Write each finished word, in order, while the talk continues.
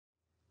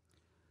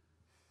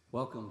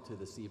Welcome to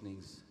this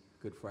evening's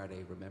Good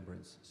Friday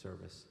Remembrance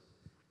service.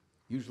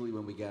 Usually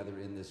when we gather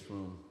in this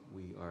room,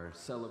 we are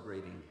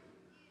celebrating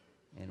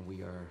and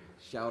we are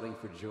shouting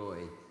for joy.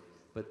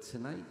 But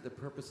tonight, the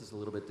purpose is a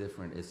little bit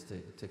different. It's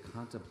to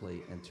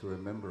contemplate and to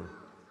remember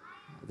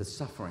the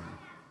suffering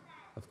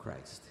of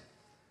Christ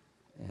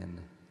and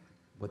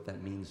what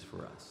that means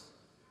for us.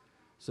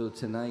 So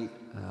tonight,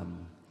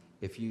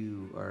 if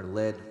you are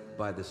led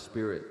by the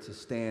Spirit to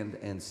stand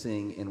and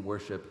sing and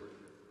worship,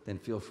 then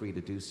feel free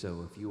to do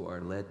so. If you are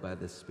led by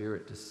the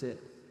Spirit to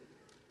sit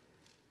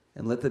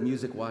and let the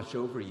music wash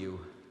over you,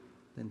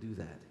 then do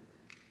that.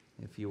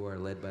 If you are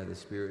led by the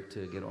Spirit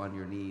to get on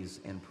your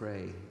knees and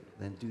pray,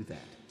 then do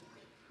that.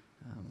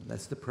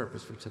 That's the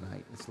purpose for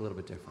tonight. It's a little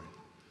bit different.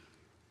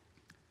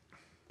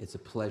 It's a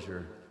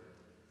pleasure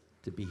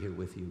to be here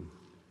with you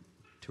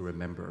to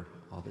remember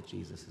all that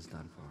Jesus has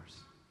done for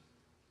us.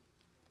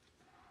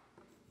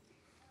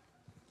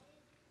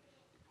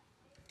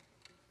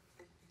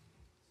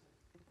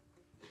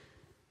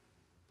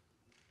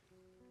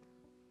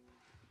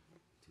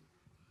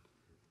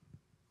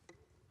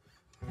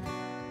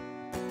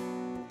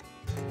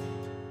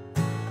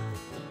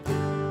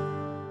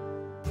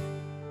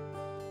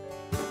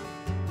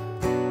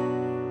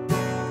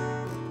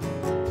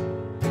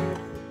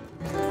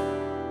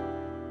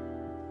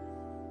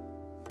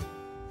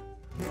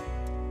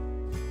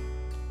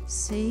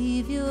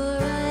 Savior,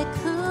 I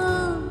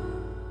come,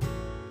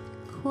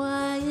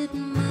 quiet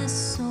my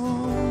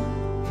soul.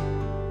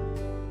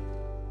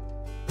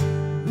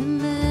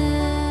 Remember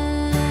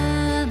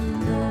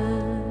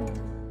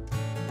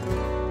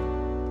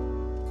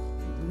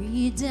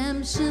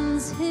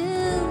redemption's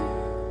hill,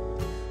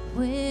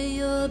 where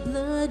your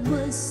blood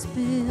was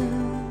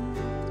spilled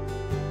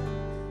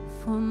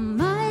for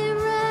my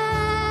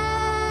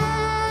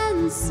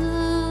ransom.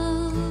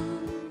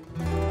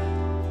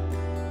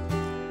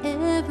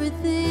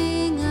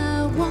 Everything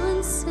I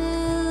once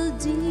held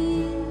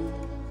dear,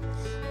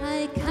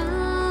 I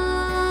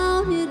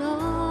count it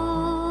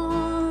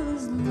all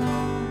as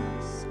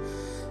loss.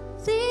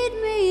 Lead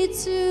me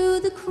to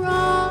the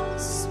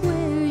cross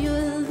where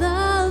your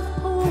love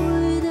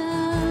poured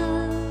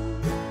out.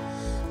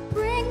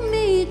 Bring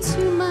me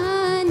to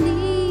my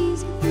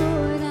knees,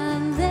 Lord, I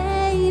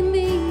lay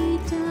me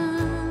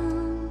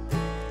down.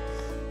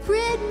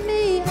 Rid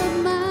me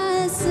of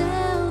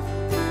myself,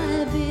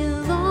 I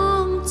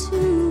belong to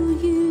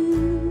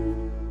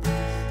you.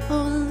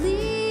 Oh,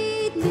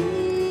 lead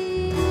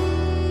me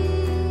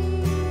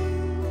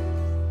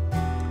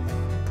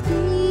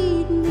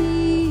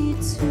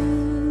to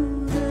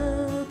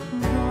the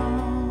cross.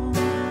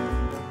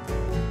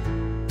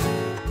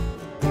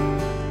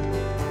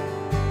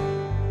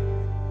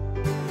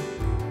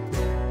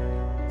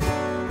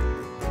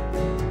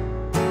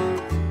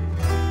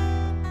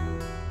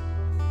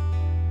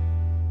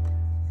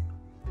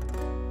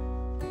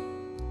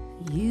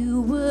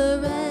 You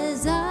were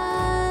as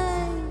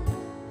I,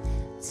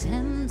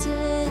 tempted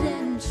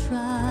and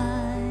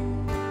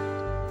tried.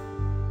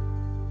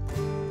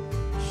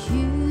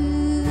 You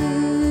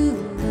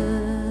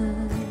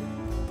loved.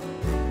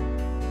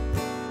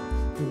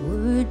 The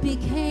Word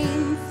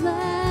became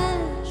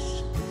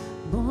flesh,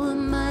 bore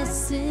my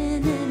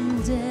sin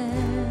and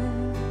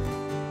death.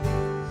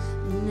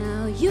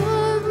 Now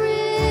you're risen.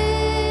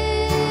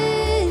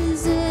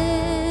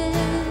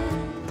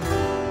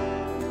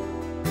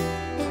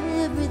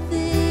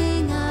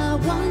 Everything I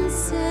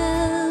once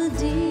held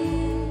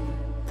dear,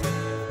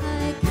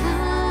 I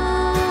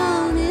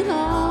count it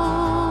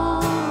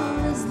all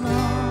as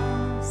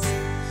loss.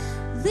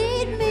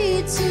 Lead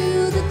me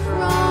to the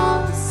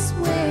cross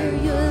where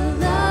your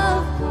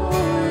love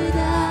poured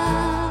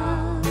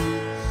out.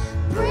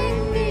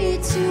 Bring me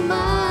to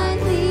my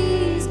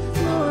knees,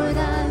 Lord,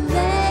 I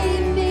lay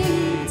me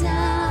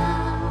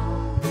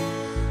down.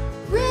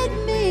 Rid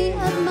me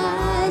of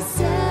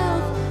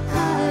myself,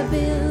 I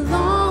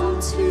belong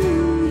to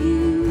you.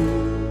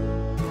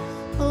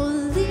 Oh,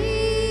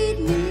 lead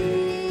me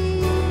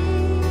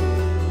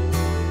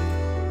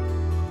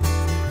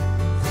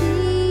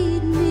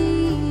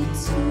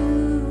to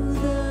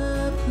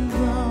the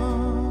cross.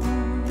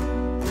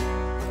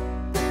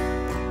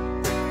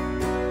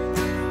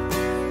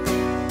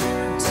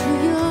 To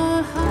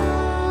your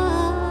heart,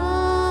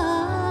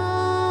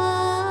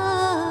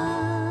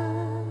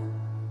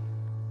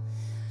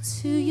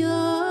 to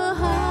your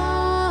heart.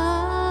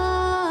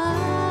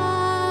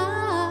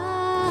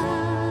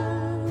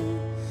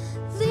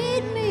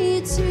 Lead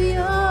me to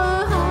your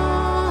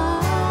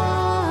heart.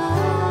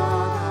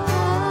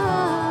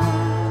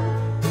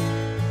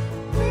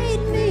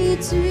 Lead me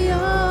to your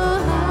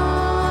heart.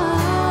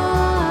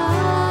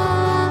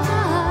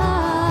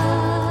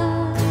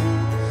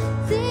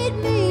 Lead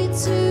me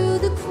to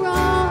the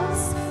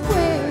cross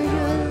where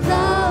your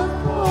love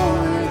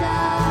poured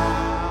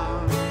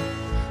out.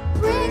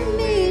 Bring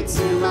me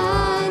to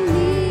my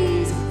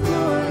knees,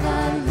 Lord,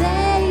 I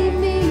lay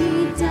me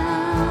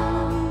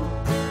down.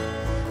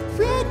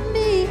 Rid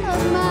me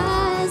of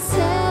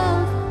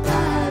myself,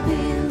 I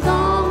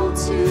belong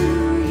to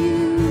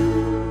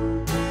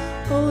you.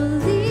 Oh,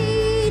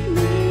 lead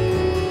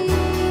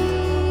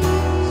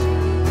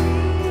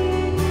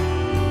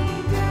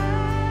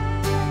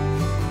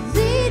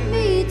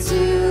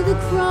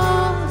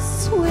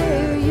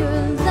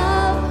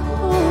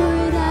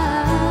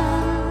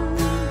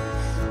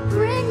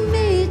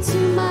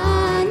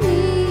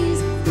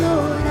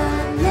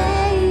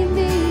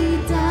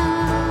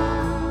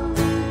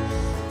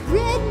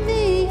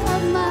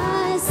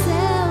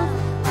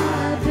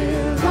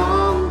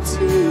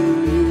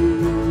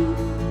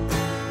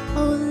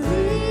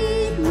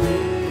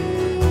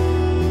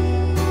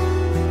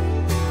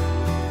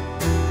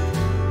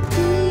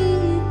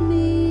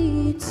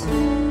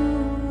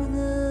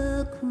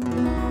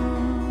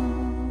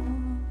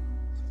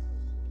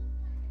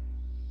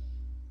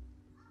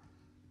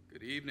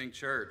Good evening,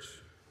 church.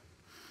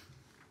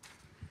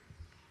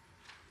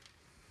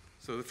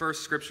 So the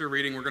first scripture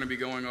reading we're going to be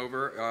going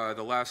over,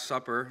 the Last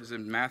Supper, is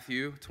in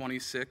Matthew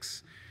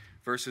 26,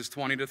 verses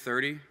 20 to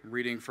 30,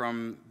 reading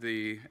from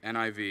the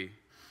NIV.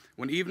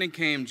 When evening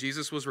came,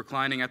 Jesus was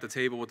reclining at the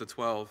table with the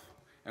 12,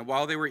 and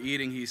while they were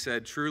eating, he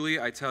said, "Truly,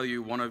 I tell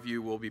you, one of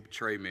you will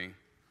betray me."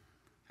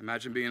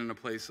 Imagine being in a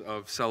place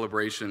of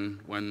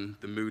celebration when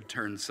the mood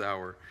turns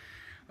sour.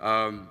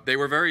 They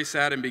were very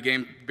sad and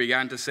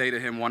began to say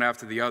to him one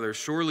after the other,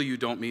 "Surely you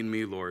don't mean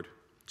me, Lord."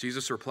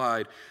 Jesus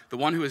replied, "The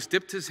one who has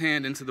dipped his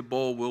hand into the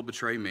bowl will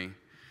betray me.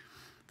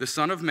 The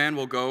Son of Man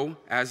will go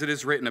as it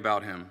is written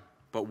about him,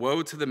 but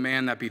woe to the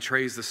man that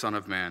betrays the Son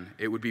of Man.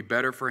 It would be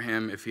better for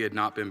him if he had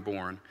not been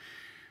born."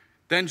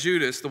 Then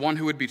Judas, the one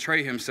who would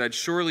betray him, said,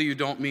 "Surely you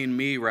don't mean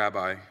me,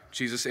 Rabbi."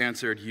 Jesus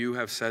answered, "You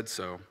have said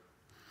so."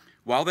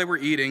 While they were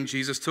eating,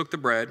 Jesus took the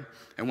bread,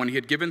 and when he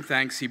had given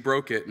thanks, he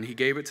broke it, and he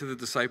gave it to the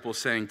disciples,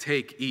 saying,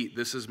 "Take, eat,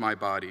 this is my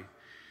body."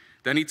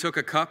 Then he took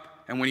a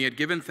cup, and when he had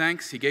given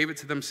thanks, he gave it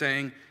to them,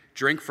 saying,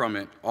 "Drink from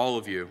it, all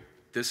of you.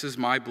 This is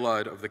my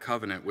blood of the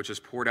covenant, which is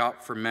poured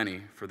out for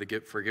many for the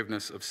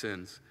forgiveness of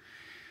sins.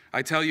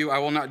 I tell you, I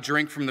will not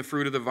drink from the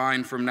fruit of the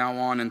vine from now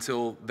on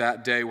until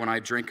that day when I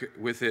drink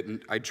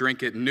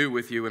it new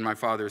with you in my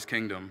Father's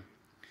kingdom."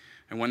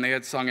 And when they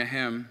had sung a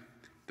hymn,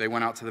 they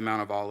went out to the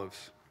Mount of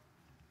Olives.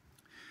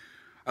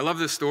 I love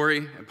this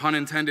story, pun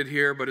intended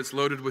here, but it's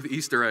loaded with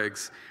Easter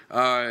eggs.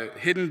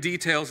 Hidden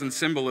details and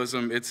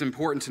symbolism. It's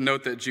important to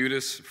note that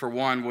Judas, for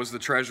one, was the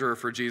treasurer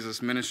for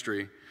Jesus'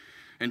 ministry.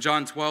 In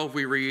John 12,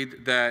 we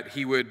read that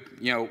he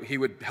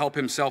would help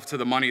himself to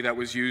the money that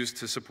was used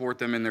to support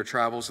them in their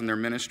travels and their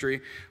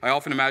ministry. I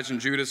often imagine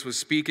Judas was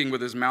speaking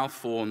with his mouth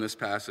full in this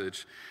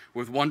passage,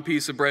 with one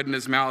piece of bread in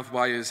his mouth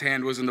while his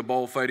hand was in the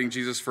bowl fighting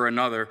Jesus for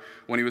another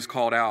when he was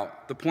called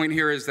out. The point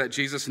here is that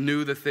Jesus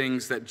knew the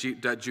things that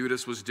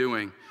Judas was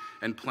doing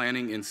and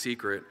planning in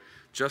secret,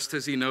 just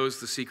as he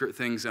knows the secret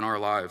things in our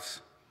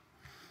lives.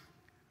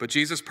 But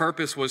Jesus'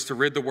 purpose was to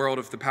rid the world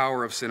of the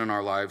power of sin in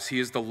our lives. He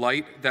is the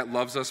light that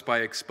loves us by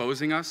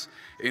exposing us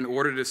in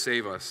order to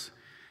save us.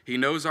 He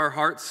knows our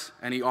hearts,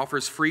 and he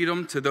offers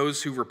freedom to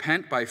those who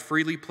repent by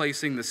freely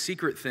placing the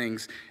secret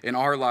things in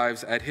our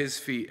lives at his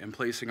feet and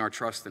placing our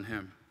trust in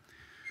him.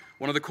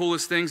 One of the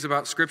coolest things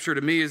about Scripture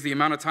to me is the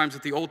amount of times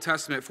that the Old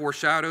Testament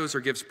foreshadows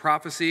or gives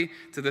prophecy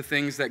to the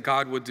things that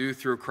God would do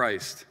through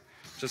Christ.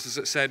 Just as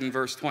it said in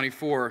verse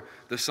 24,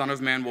 "The Son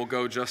of Man will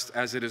go just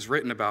as it is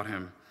written about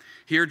him."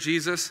 Here,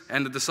 Jesus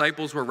and the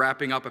disciples were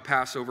wrapping up a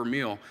Passover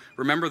meal.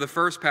 Remember, the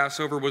first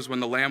Passover was when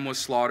the lamb was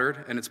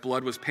slaughtered and its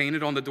blood was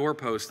painted on the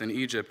doorpost in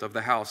Egypt of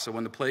the house. So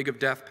when the plague of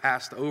death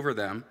passed over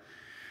them,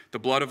 the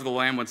blood of the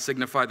lamb would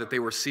signify that they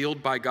were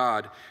sealed by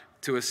God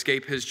to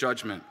escape his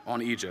judgment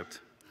on Egypt.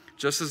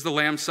 Just as the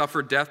lamb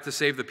suffered death to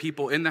save the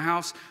people in the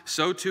house,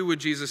 so too would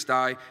Jesus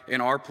die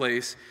in our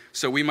place,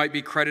 so we might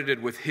be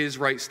credited with his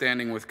right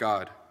standing with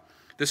God.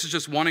 This is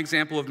just one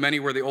example of many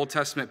where the Old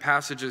Testament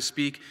passages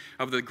speak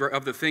of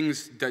the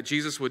things that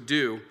Jesus would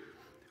do.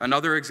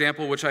 Another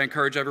example, which I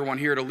encourage everyone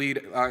here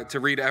to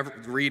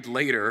read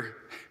later,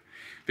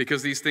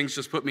 because these things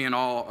just put me in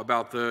awe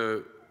about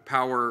the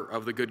power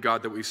of the good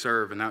God that we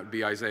serve, and that would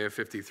be Isaiah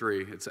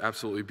 53. It's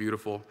absolutely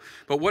beautiful.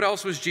 But what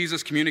else was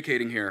Jesus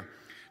communicating here?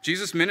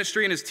 Jesus'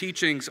 ministry and his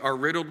teachings are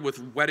riddled with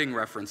wedding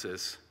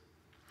references.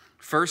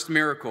 First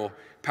miracle,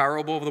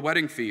 parable of the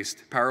wedding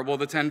feast, parable of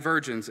the 10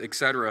 virgins,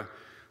 etc.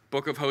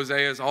 Book of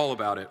Hosea is all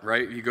about it,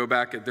 right? You go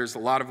back, there's a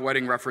lot of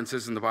wedding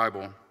references in the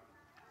Bible.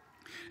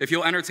 If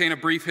you'll entertain a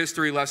brief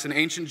history lesson,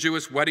 ancient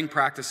Jewish wedding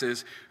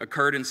practices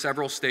occurred in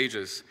several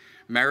stages.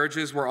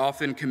 Marriages were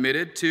often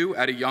committed to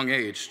at a young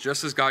age,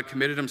 just as God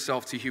committed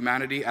himself to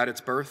humanity at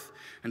its birth,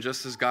 and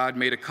just as God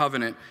made a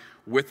covenant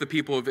with the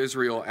people of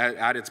Israel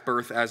at its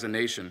birth as a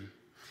nation.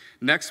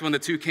 Next, when the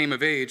two came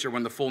of age, or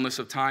when the fullness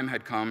of time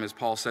had come, as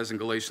Paul says in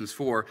Galatians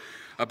 4,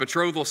 a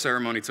betrothal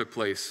ceremony took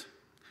place.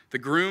 The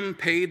groom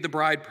paid the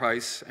bride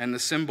price, and the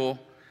symbol,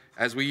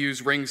 as we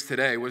use rings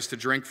today, was to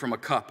drink from a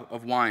cup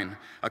of wine.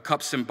 A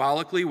cup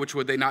symbolically, which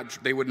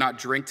they would not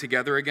drink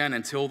together again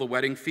until the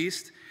wedding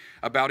feast,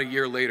 about a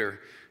year later,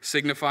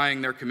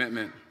 signifying their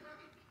commitment.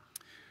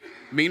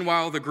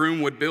 Meanwhile, the groom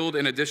would build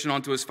an addition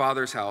onto his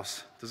father's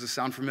house. Does this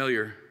sound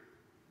familiar?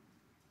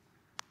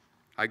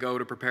 I go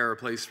to prepare a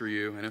place for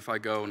you, and if I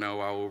go, no,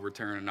 I will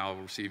return and I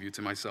will receive you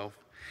to myself.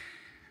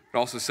 It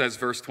also says,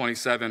 verse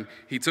 27,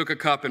 he took a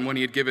cup, and when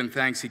he had given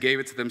thanks, he gave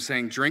it to them,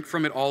 saying, "Drink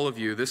from it, all of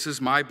you. This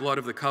is my blood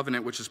of the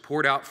covenant, which is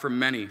poured out for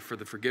many for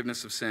the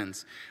forgiveness of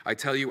sins. I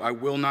tell you, I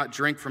will not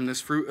drink from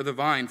this fruit of the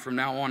vine from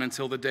now on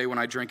until the day when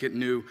I drink it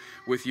new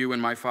with you in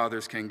my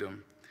Father's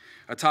kingdom."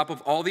 Atop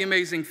of all the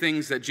amazing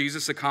things that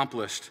Jesus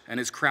accomplished and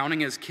his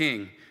crowning as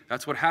king,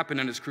 that's what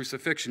happened in his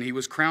crucifixion. He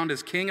was crowned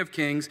as King of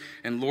Kings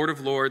and Lord of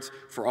Lords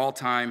for all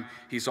time.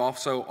 He's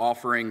also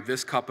offering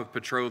this cup of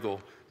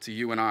betrothal to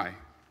you and I.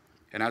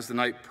 And as the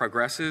night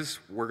progresses,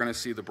 we're going to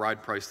see the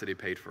bride price that he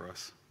paid for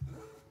us.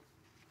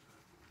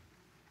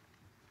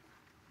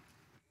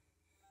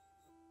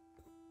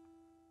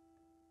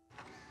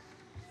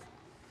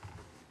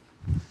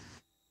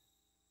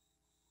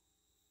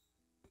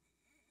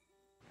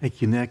 Thank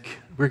you, Nick.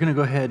 We're going to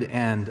go ahead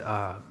and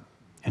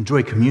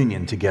enjoy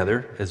communion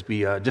together as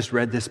we just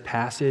read this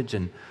passage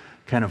and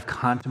kind of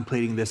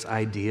contemplating this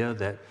idea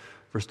that,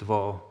 first of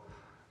all,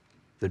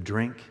 the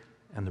drink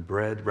and the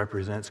bread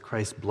represents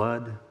Christ's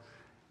blood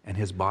and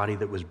his body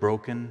that was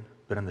broken.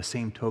 But on the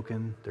same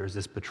token, there's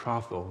this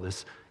betrothal,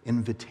 this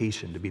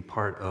invitation to be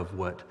part of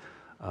what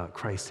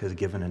Christ has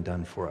given and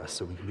done for us.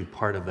 So we can be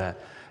part of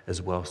that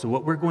as well. So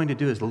what we're going to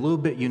do is a little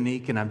bit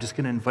unique, and I'm just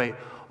going to invite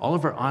all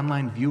of our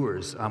online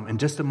viewers. In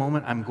just a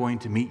moment, I'm going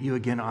to meet you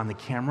again on the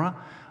camera.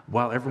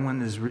 While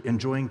everyone is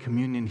enjoying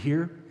communion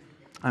here,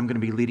 I'm going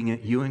to be leading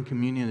you in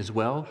communion as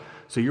well.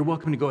 So you're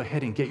welcome to go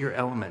ahead and get your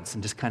elements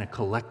and just kind of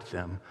collect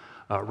them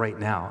right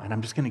now. And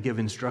I'm just going to give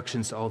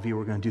instructions to all of you.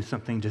 We're going to do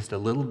something just a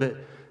little bit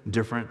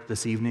different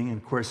this evening. And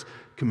of course,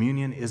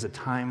 communion is a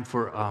time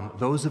for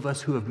those of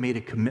us who have made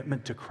a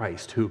commitment to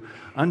Christ, who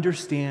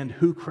understand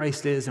who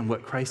Christ is and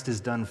what Christ has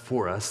done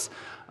for us.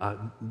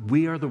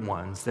 We are the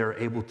ones that are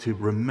able to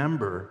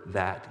remember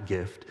that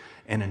gift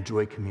and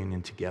enjoy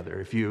communion together.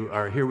 If you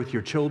are here with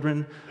your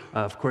children,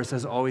 of course,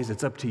 as always,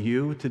 it's up to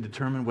you to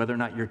determine whether or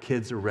not your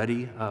kids are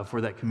ready for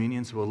that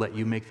communion, so we'll let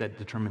you make that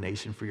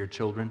determination for your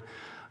children.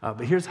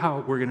 But here's how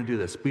we're going to do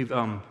this. We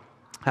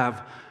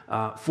have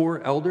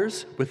 4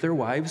 elders with their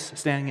wives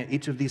standing at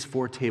each of these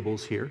 4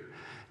 tables here,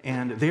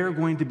 and they are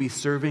going to be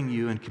serving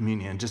you in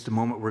communion. In just a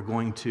moment, we're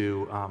going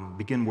to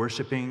begin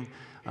worshiping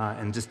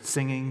and just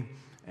singing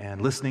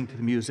and listening to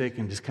the music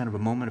and just kind of a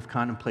moment of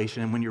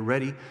contemplation. And when you're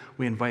ready,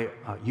 we invite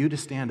you to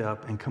stand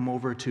up and come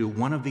over to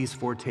one of these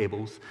 4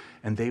 tables,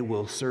 and they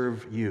will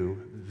serve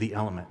you the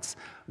elements.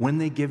 When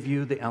they give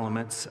you the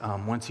elements,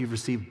 once you've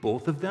received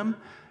both of them,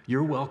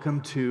 you're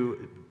welcome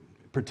to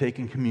partake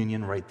in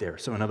communion right there.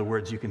 So in other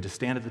words, you can just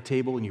stand at the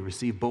table and you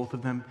receive both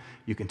of them.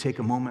 You can take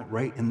a moment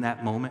right in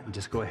that moment and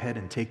just go ahead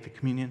and take the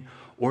communion,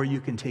 or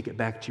you can take it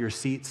back to your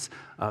seats.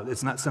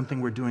 It's not something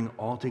we're doing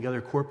all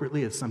together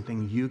corporately. It's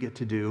something you get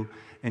to do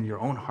in your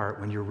own heart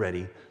when you're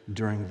ready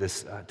during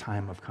this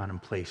time of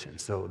contemplation.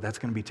 So that's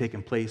going to be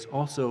taking place.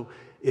 Also,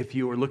 if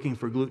you are looking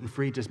for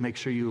gluten-free, just make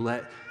sure you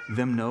let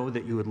them know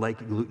that you would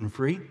like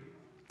gluten-free,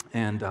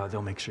 and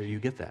they'll make sure you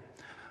get that.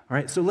 All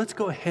right, so let's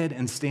go ahead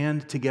and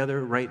stand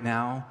together right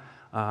now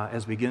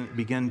as we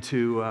begin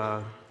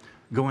to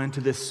go into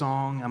this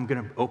song. I'm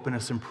going to open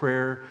us in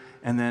prayer,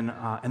 and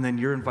then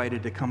you're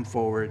invited to come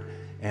forward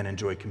and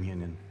enjoy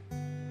communion.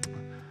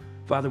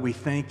 Father, we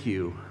thank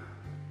you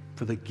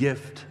for the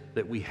gift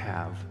that we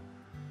have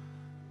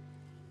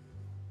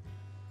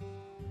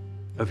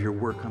of your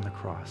work on the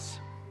cross.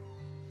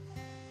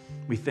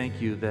 We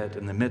thank you that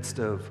in the midst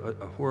of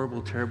a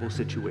horrible, terrible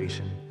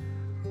situation,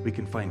 we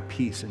can find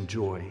peace and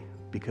joy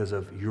because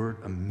of your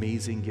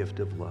amazing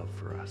gift of love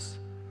for us,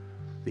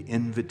 the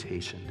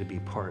invitation to be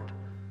part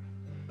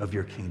of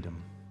your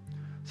kingdom.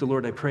 So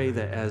Lord, I pray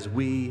that as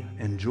we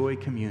enjoy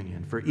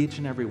communion, for each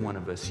and every one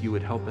of us, you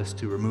would help us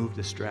to remove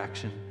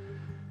distraction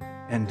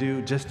and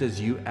do just as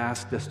you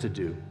asked us to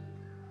do,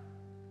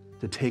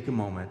 to take a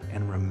moment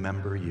and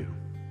remember you.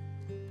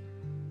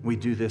 We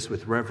do this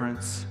with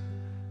reverence,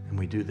 and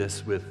we do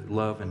this with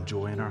love and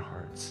joy in our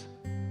hearts.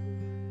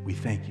 We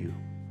thank you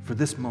for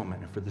this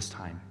moment and for this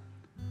time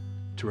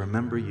to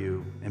remember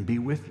you and be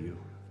with you.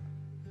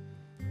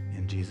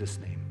 In Jesus'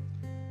 name,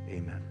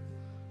 amen.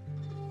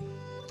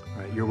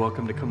 All right, you're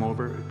welcome to come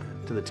over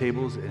to the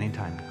tables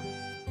anytime now.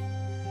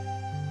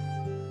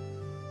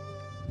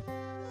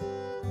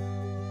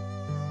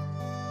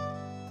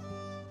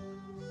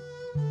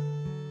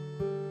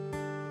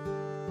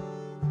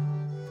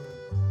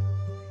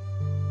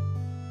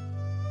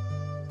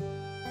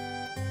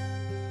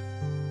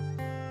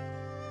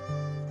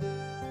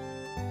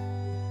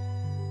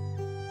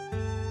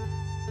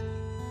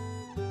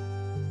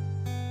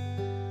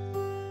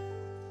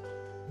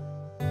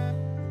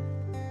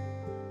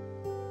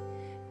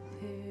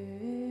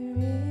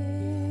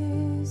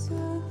 There is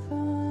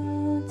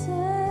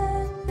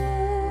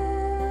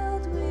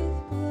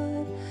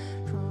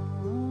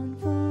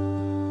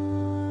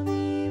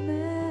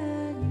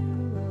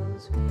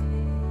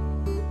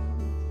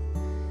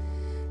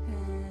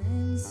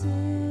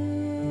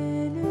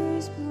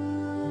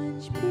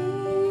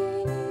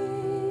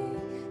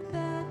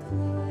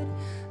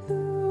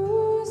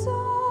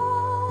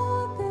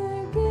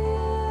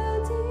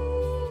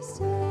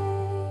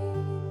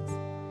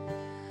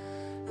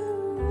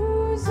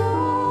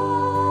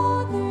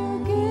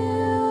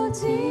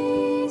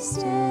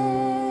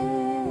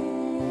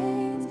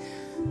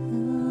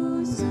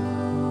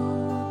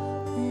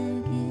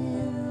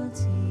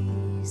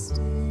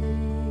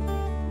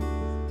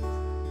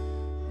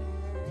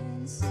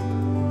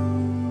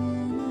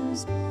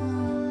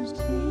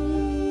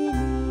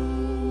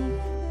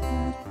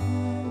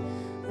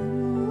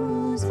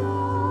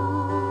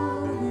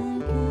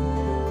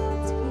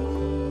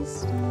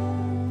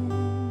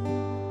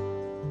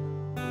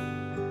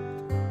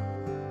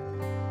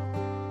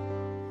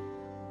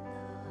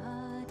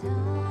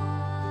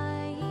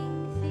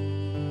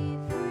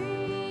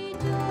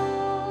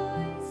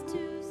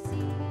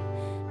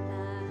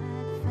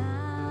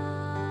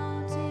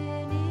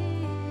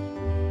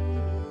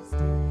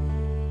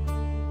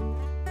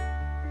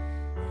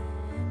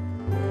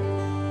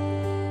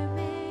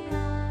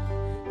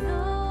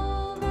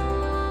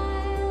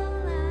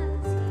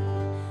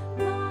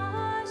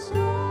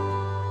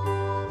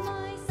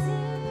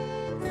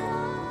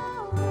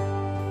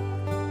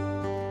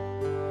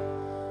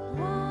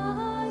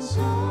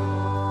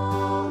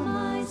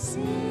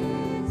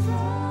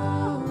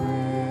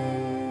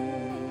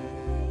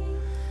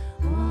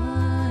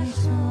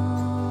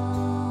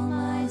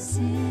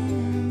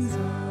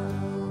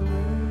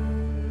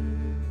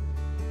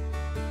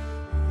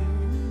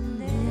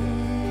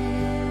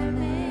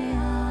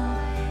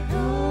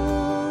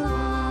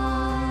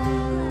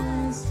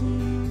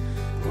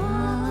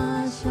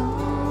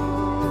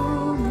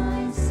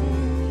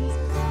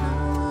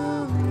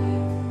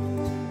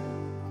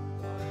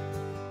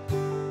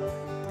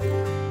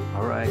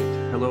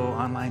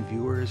online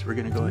viewers, we're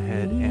going to go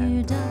ahead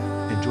and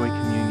enjoy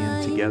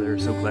communion together.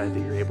 So glad that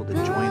you're able to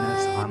join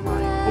us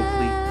online.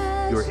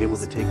 Hopefully, you're able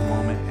to take a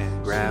moment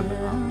and grab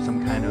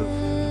some kind of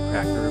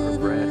cracker or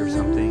bread or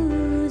something,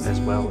 as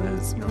well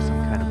as some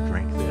kind of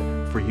drink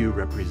that for you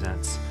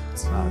represents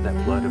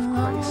that blood of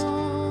Christ.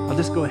 I'll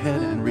just go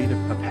ahead and read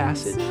a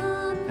passage,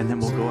 and then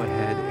we'll go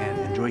ahead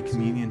and enjoy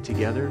communion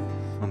together.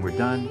 When we're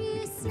done,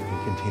 you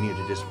can continue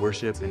to just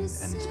worship and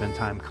spend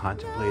time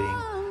contemplating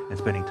and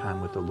spending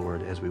time with the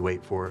Lord as we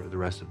wait for the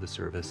rest of the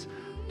service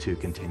to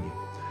continue.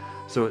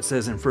 So it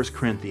says in 1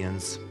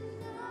 Corinthians,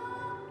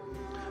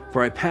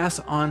 "For I pass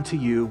on to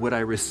you what I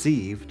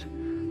received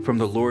from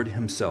the Lord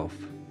himself.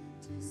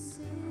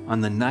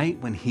 On the night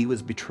when he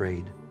was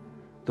betrayed,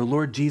 the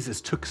Lord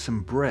Jesus took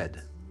some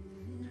bread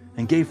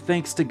and gave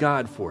thanks to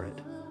God for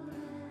it.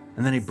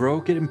 And then he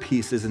broke it in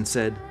pieces and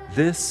said,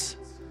 'This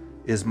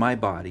is my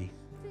body,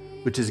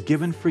 which is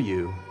given for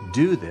you.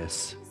 Do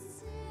this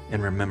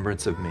in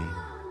remembrance of me.'"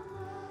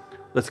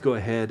 Let's go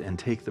ahead and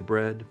take the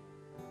bread.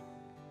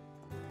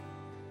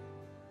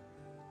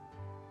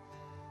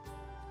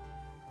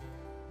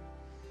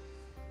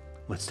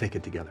 Let's take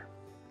it together.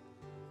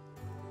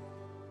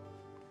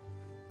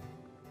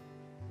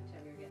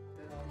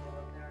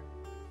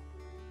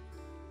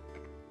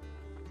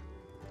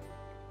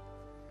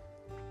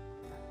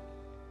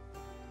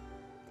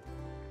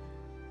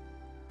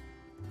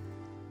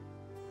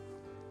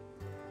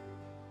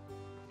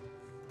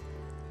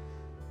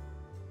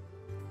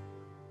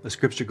 The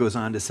scripture goes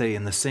on to say,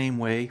 in the same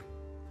way,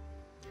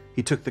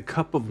 he took the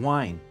cup of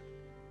wine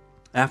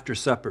after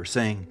supper,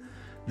 saying,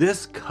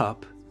 "This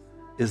cup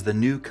is the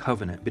new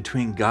covenant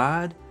between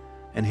God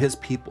and his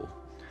people,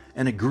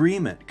 an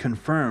agreement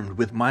confirmed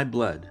with my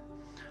blood.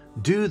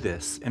 Do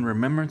this in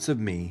remembrance of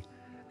me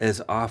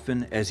as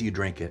often as you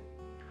drink it.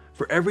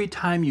 For every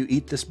time you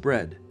eat this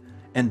bread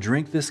and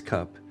drink this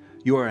cup,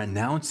 you are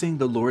announcing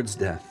the Lord's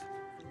death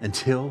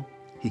until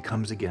he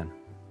comes again."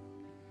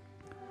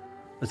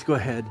 Let's go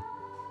ahead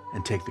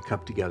and take the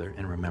cup together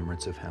in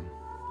remembrance of him.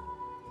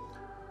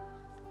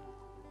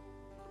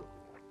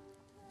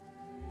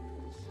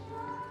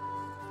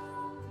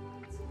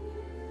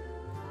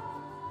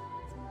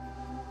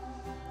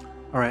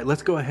 All right,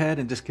 let's go ahead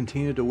and just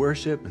continue to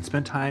worship and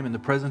spend time in the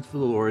presence of the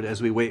Lord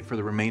as we wait for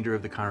the remainder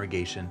of the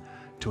congregation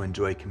to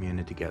enjoy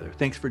communion together.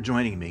 Thanks for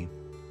joining me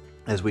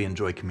as we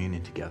enjoy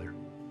communion together.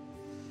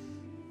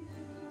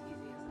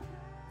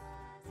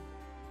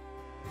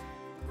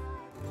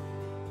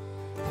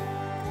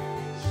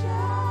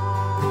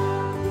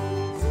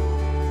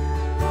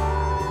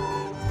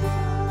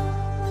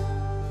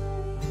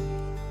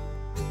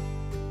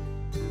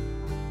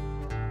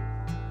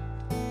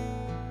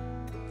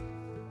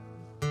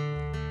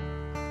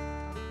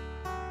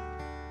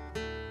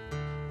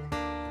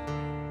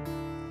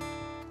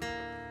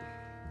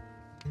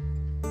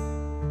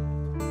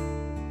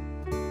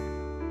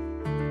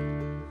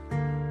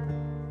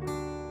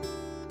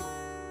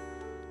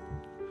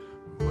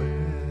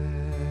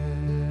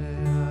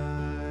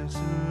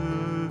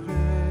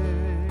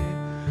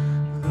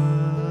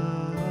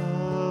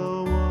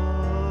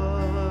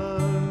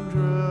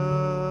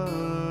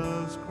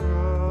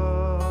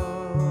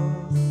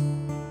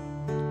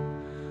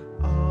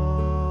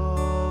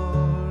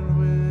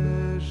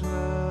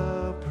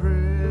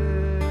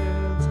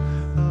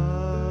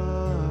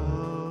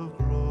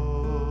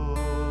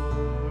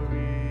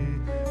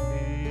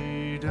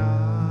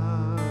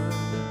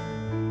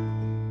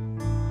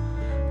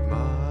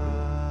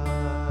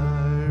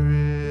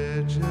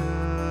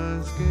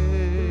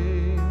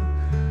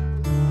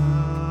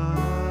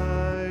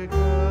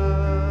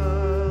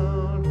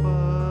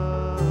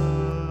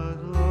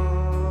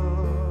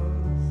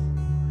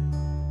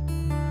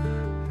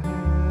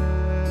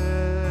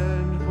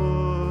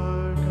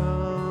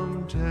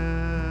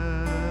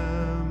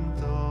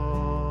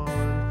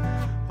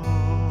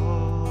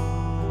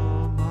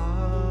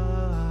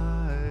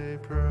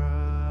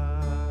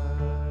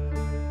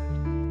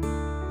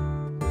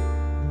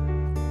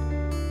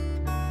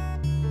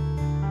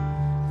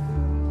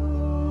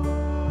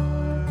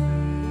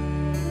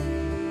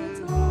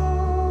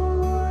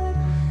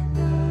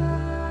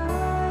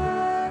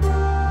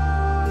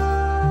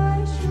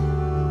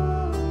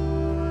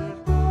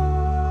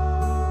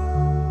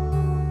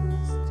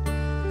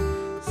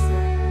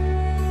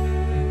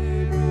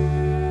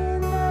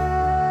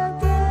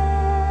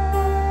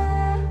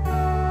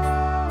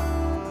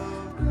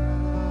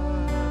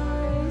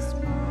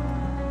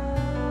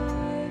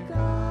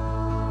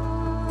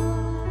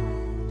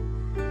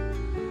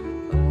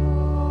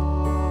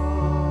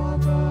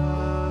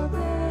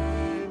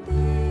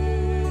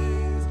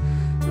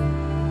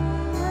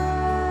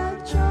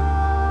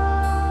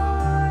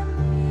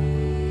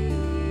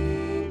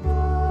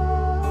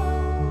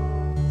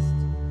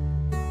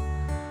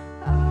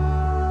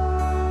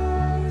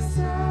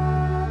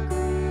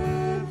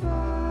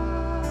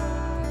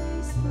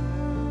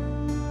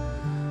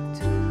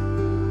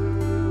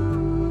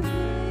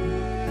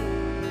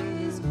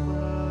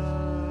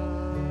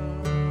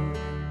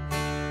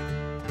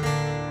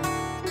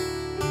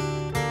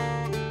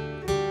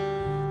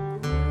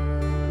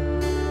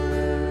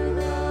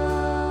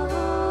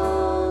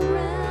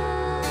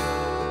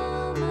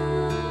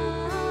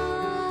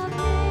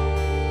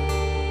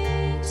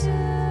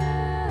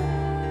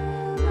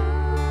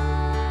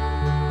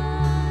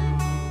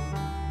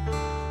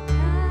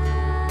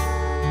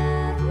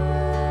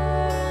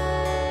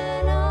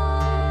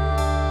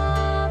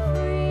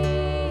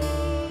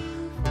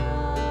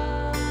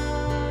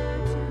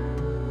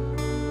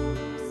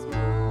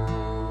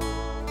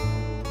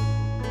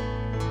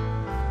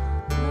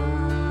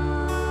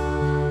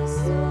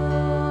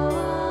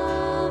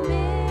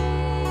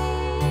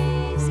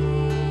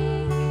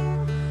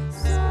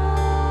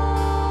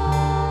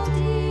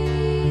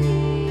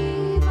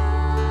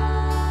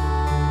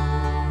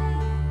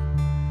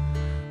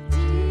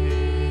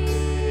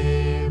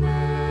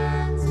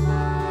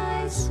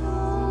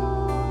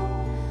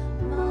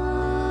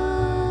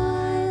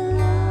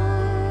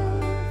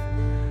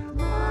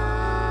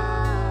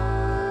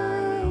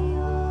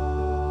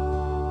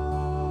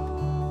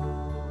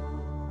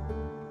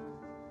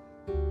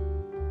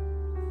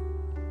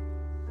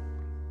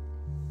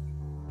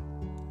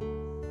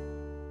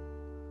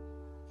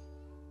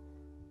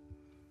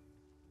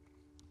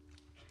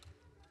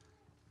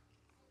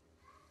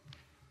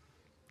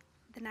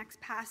 next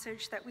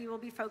passage that we will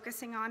be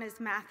focusing on is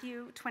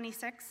Matthew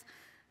 26,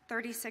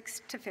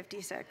 36 to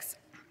 56.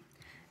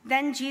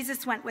 Then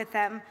Jesus went with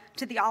them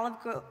to the olive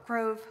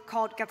grove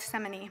called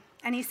Gethsemane,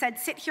 and he said,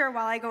 "Sit here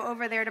while I go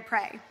over there to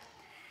pray."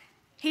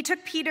 He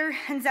took Peter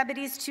and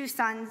Zebedee's 2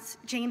 sons,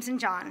 James and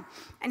John,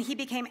 and he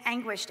became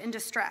anguished and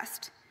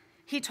distressed.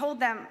 He told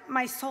them,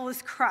 "My soul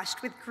is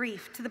crushed with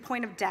grief to the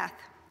point of death.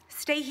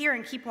 Stay here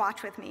and keep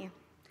watch with me."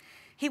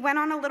 He went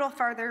on a little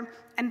farther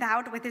and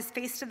bowed with his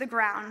face to the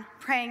ground,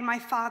 praying, "My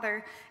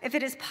Father, if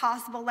it is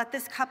possible, let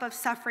this cup of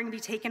suffering be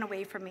taken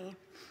away from me.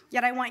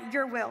 Yet I want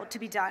your will to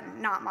be done,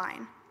 not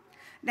mine."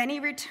 Then he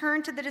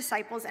returned to the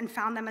disciples and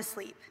found them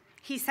asleep.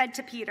 He said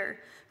to Peter,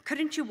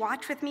 "Couldn't you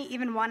watch with me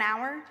even 1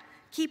 hour?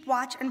 Keep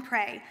watch and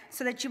pray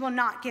so that you will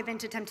not give in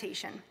to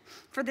temptation.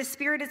 For the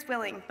spirit is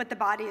willing, but the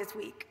body is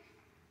weak."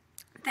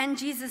 Then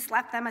Jesus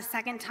left them a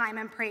second time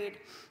and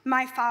prayed,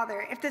 "My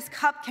Father, if this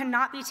cup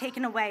cannot be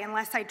taken away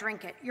unless I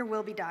drink it, your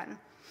will be done."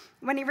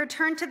 When he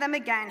returned to them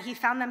again, he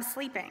found them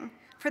sleeping,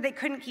 for they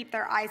couldn't keep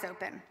their eyes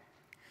open.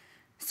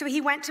 So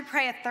he went to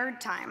pray a third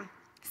time,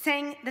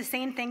 saying the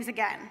same things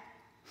again.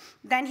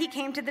 Then he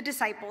came to the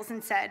disciples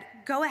and said,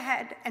 "Go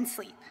ahead and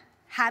sleep.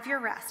 Have your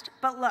rest.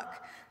 But look,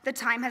 the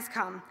time has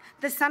come.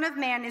 The Son of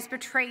Man is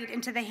betrayed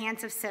into the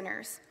hands of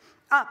sinners.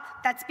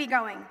 Up, let's be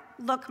going.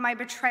 Look, my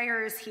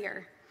betrayer is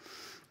here."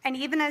 And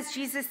even as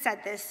Jesus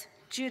said this,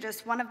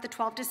 Judas, one of the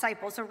 12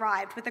 disciples,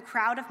 arrived with a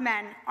crowd of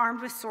men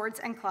armed with swords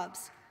and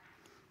clubs.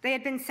 They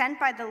had been sent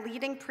by the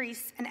leading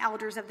priests and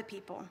elders of the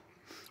people.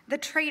 The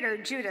traitor,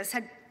 Judas,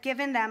 had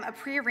given them a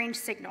prearranged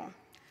signal.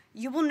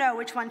 "You will know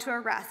which one to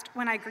arrest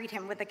when I greet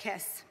him with a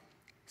kiss."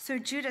 So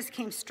Judas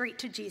came straight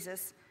to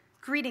Jesus.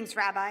 "Greetings,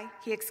 Rabbi,"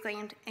 he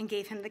exclaimed, and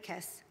gave him the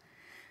kiss.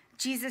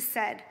 Jesus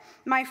said,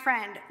 "My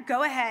friend,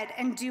 go ahead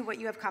and do what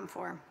you have come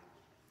for."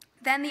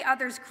 Then the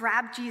others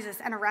grabbed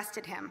Jesus and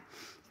arrested him.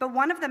 But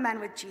one of the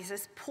men with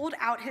Jesus pulled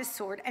out his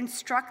sword and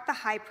struck the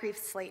high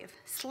priest's slave,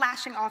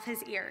 slashing off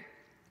his ear.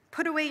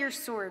 "Put away your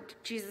sword,"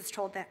 Jesus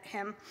told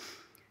him.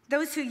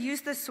 "Those who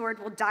use the sword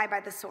will die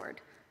by the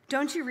sword.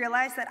 Don't you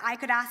realize that I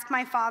could ask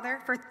my Father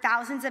for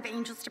thousands of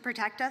angels to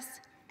protect us,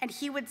 and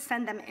he would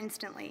send them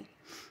instantly?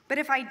 But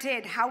if I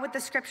did, how would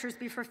the scriptures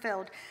be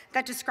fulfilled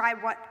that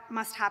describe what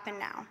must happen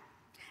now?"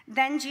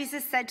 Then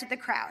Jesus said to the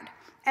crowd,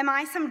 "Am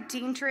I some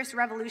dangerous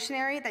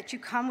revolutionary that you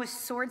come with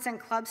swords and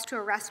clubs to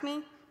arrest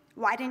me?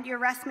 Why didn't you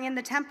arrest me in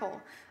the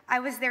temple? I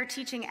was there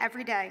teaching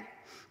every day.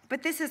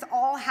 But this is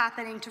all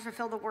happening to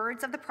fulfill the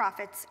words of the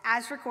prophets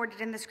as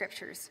recorded in the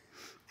scriptures."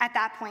 At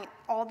that point,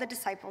 all the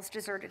disciples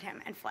deserted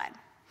him and fled.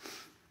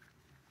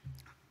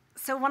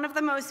 So one of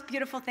the most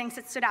beautiful things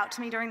that stood out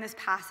to me during this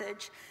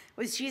passage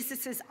was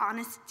Jesus'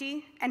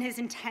 honesty and his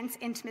intense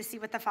intimacy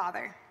with the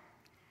Father.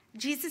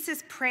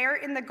 Jesus' prayer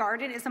in the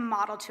garden is a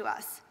model to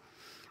us.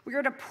 We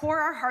are to pour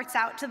our hearts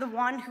out to the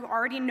one who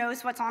already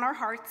knows what's on our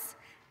hearts,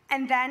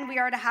 and then we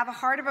are to have a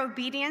heart of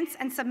obedience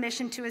and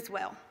submission to his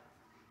will.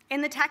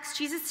 In the text,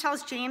 Jesus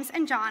tells James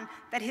and John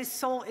that his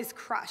soul is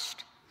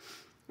crushed.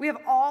 We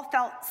have all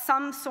felt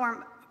some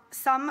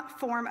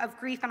form of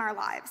grief in our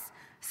lives.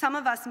 Some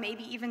of us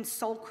maybe even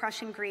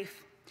soul-crushing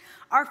grief.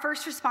 Our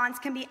first response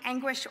can be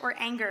anguish or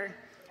anger.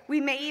 We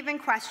may even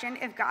question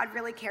if God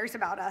really cares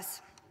about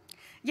us.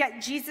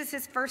 Yet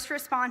Jesus' first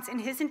response in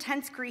his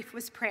intense grief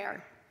was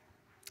prayer.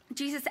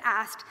 Jesus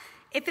asked,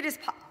 if it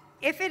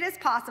is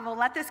possible,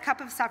 let this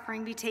cup of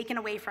suffering be taken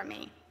away from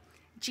me."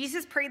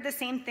 Jesus prayed the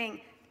same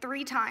thing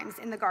 3 times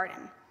in the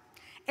garden.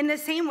 In the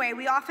same way,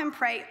 we often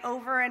pray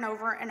over and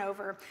over and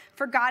over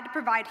for God to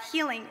provide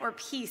healing or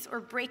peace or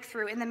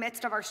breakthrough in the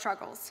midst of our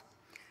struggles.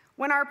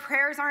 When our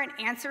prayers aren't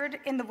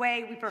answered in the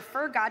way we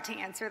prefer God to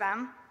answer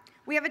them,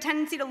 we have a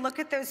tendency to look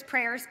at those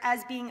prayers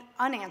as being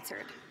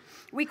unanswered.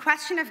 We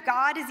question if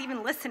God is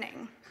even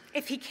listening,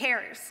 if he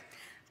cares.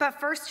 But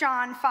 1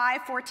 John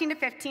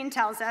 5:14-15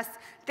 tells us,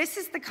 "This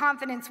is the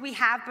confidence we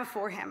have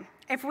before him.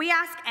 If we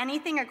ask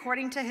anything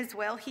according to his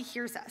will, he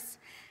hears us.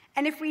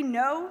 And if we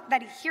know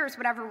that he hears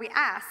whatever we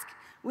ask,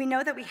 we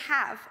know that we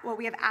have what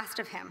we have asked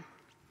of him."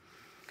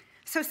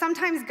 So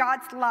sometimes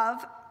God's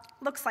love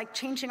looks like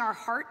changing our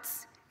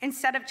hearts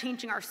instead of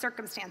changing our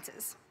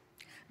circumstances.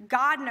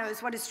 God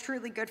knows what is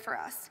truly good for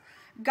us.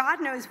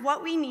 God knows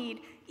what we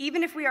need,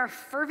 even if we are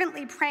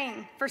fervently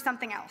praying for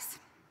something else.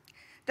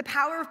 The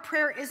power of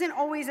prayer isn't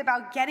always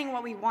about getting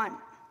what we want.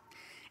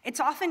 It's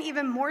often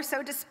even more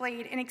so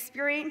displayed in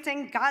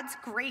experiencing God's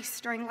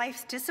grace during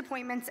life's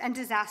disappointments and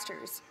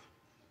disasters.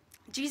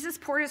 Jesus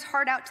poured his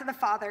heart out to the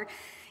Father,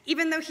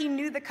 even though he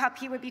knew the cup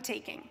he would be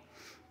taking.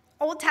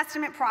 Old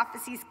Testament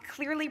prophecies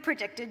clearly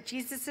predicted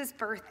Jesus'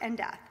 birth and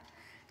death.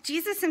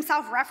 Jesus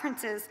himself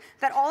references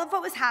that all of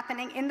what was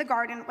happening in the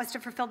garden was to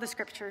fulfill the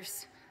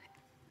scriptures.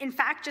 In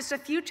fact, just a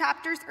few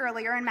chapters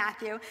earlier in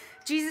Matthew,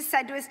 Jesus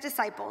said to his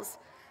disciples,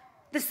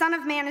 "The Son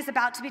of Man is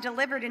about to be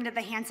delivered into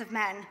the hands of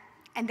men,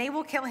 and they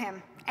will kill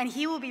him, and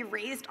he will be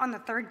raised on the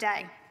 3rd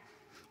day."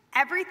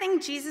 Everything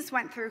Jesus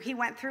went through, he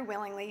went through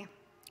willingly.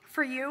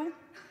 For you,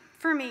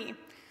 for me,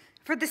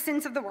 for the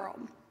sins of the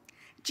world.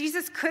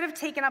 Jesus could have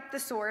taken up the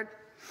sword,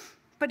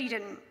 but he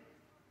didn't.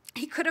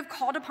 He could have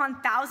called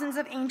upon thousands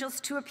of angels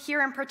to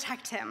appear and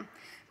protect him,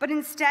 but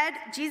instead,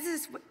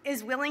 Jesus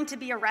is willing to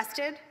be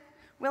arrested,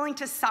 willing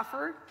to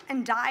suffer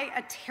and die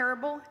a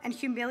terrible and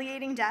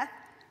humiliating death,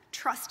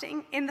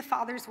 trusting in the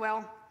Father's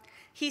will.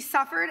 He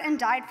suffered and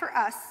died for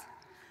us,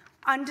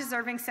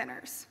 undeserving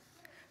sinners.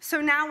 So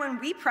now when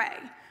we pray,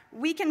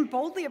 we can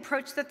boldly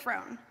approach the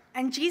throne,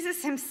 and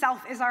Jesus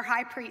himself is our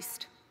high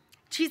priest.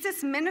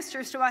 Jesus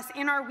ministers to us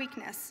in our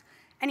weakness,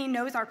 and he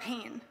knows our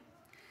pain.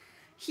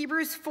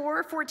 Hebrews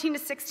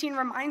 4:14-16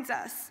 reminds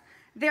us,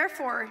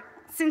 therefore,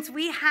 since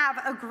we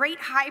have a great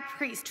high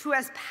priest who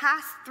has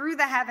passed through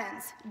the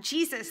heavens,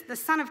 Jesus, the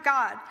Son of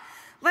God,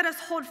 let us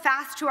hold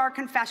fast to our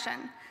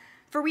confession.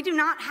 For we do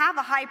not have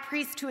a high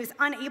priest who is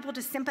unable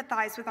to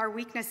sympathize with our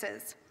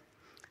weaknesses,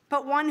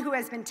 but one who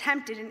has been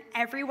tempted in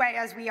every way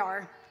as we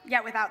are,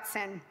 yet without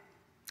sin.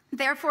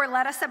 Therefore,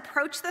 let us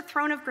approach the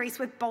throne of grace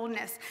with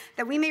boldness,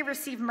 that we may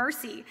receive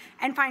mercy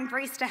and find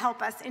grace to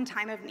help us in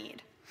time of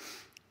need.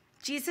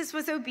 Jesus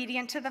was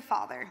obedient to the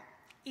Father,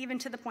 even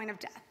to the point of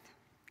death,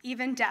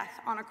 even death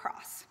on a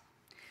cross.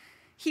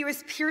 He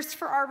was pierced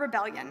for our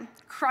rebellion,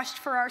 crushed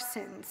for our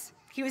sins.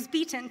 He was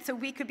beaten so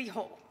we could be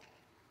whole.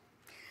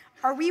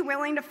 Are we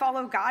willing to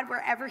follow God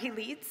wherever he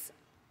leads?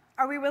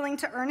 Are we willing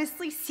to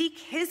earnestly seek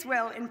his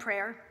will in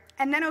prayer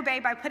and then obey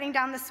by putting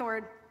down the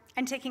sword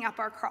and taking up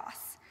our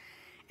cross?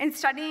 In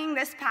studying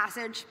this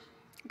passage,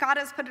 God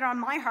has put it on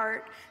my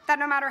heart that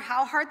no matter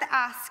how hard the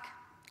ask,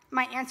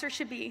 my answer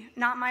should be,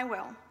 not my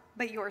will,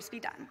 but yours be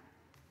done.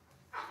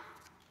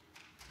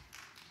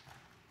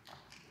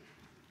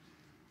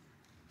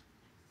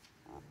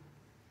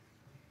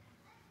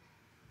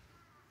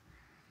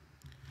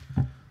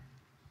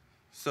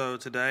 So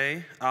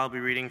today I'll be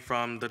reading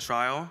from the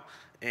trial,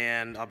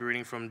 and I'll be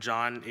reading from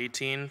John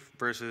 18,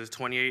 verses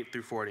 28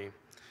 through 40.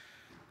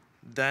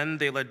 Then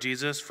they led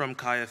Jesus from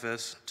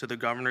Caiaphas to the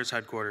governor's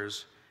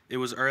headquarters. It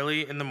was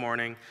early in the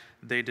morning.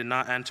 They did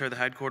not enter the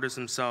headquarters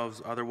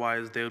themselves,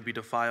 otherwise they would be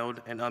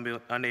defiled and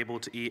unable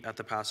to eat at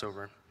the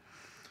Passover.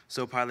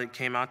 So Pilate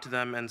came out to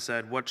them and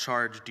said, "What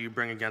charge do you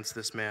bring against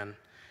this man?"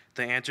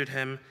 They answered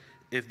him,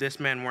 "If this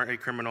man weren't a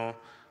criminal,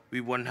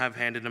 we wouldn't have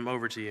handed him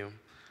over to you."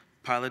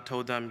 Pilate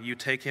told them, "You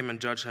take him and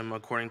judge him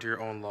according to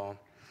your own law."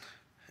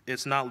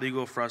 "It's not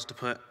legal for us to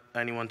put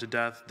anyone to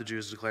death," the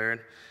Jews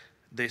declared.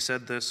 They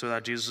said this so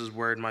that Jesus'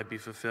 word might be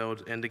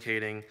fulfilled,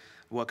 indicating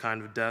what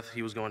kind of death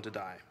he was going to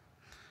die.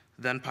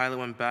 Then Pilate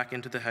went back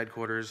into the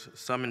headquarters,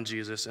 summoned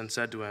Jesus, and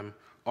said to him,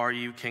 "Are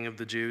you king of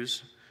the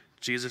Jews?"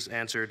 Jesus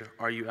answered,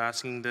 "Are you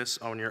asking this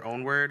on your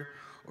own word,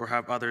 or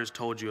have others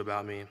told you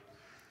about me?"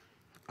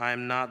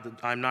 I'm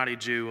not a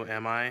Jew,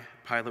 am I?"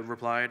 Pilate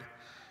replied.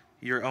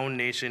 "Your own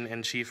nation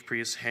and chief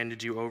priests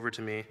handed you over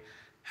to me.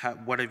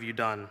 What have you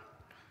done?"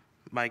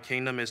 "My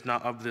kingdom is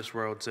not of this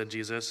world," said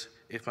Jesus.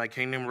 "If my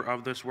kingdom were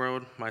of this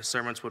world, my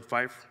servants would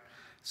fight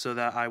so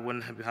that I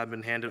wouldn't have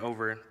been handed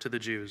over to the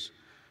Jews.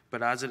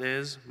 But as it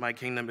is, my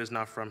kingdom is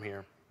not from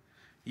here."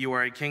 "You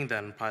are a king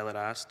then?" Pilate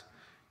asked.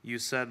 "You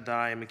said that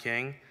I am a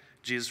king?"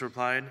 Jesus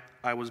replied,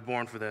 "I was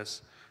born for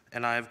this,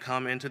 and I have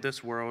come into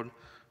this world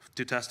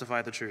to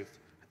testify the truth.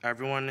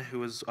 Everyone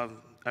who is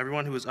of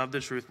the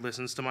truth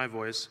listens to my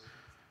voice."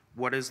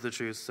 "What is the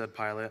truth?" said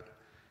Pilate.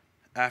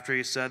 After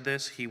he said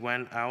this, he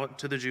went out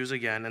to the Jews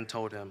again and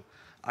told him,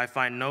 "I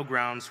find no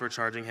grounds for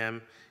charging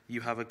him.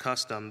 You have a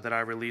custom that I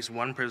release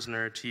one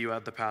prisoner to you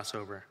at the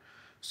Passover.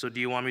 So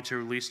do you want me to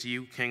release to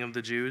you, King of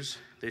the Jews?"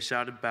 They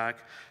shouted back,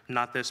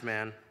 "Not this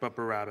man, but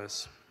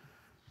Barabbas."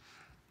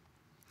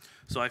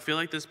 So I feel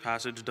like this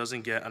passage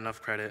doesn't get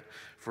enough credit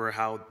for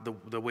how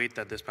the weight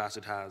that this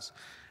passage has.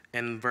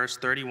 In verse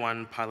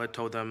 31, Pilate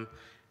told them,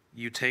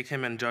 "You take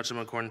him and judge him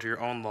according to your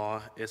own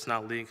law. It's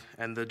not legal."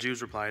 And the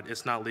Jews replied,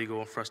 "It's not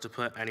legal for us to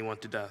put anyone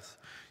to death."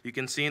 You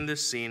can see in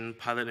this scene,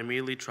 Pilate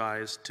immediately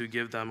tries to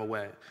give them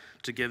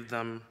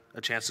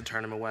a chance to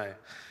turn him away,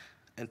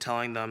 and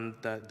telling them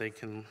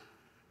to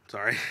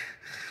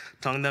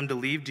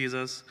leave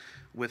Jesus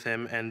with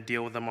him and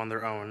deal with them on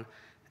their own.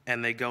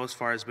 And they go as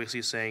far as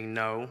basically saying,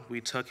 "No,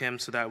 we took him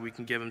so that we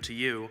can give him to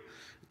you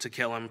to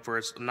kill him, for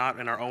it's not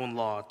in our own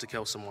law to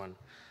kill someone."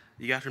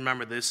 You have to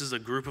remember, this is a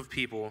group of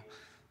people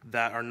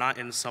that are not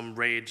in some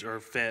rage or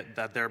fit,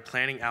 that they're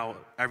planning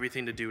out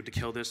everything to do to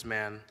kill this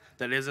man.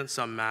 That isn't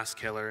some mass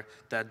killer.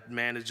 That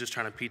man is just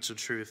trying to preach the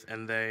truth,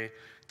 and they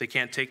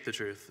can't take the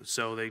truth.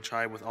 So they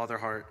try with all their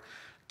heart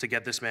to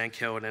get this man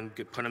killed and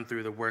put him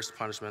through the worst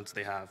punishments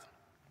they have.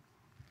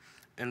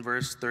 In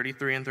verse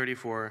 33 and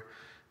 34,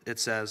 it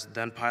says,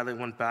 "Then Pilate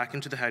went back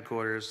into the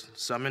headquarters,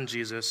 summoned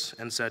Jesus,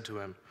 and said to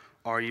him,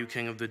 'Are you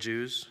king of the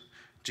Jews?'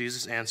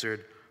 Jesus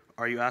answered,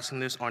 'Are you asking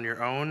this on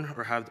your own,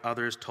 or have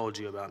others told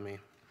you about me?'"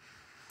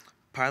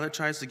 Pilate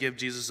tries to give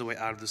Jesus a way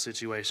out of the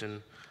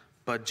situation,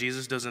 but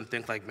Jesus doesn't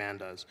think like man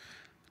does.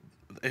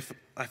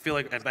 I feel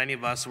like if any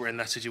of us were in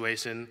that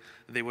situation,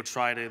 they would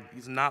try to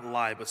not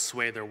lie, but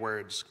sway their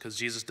words, because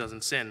Jesus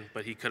doesn't sin,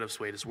 but he could have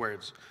swayed his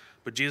words.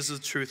 But Jesus'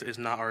 truth is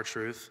not our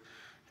truth,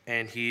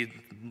 and he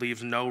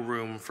leaves no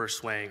room for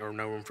swaying or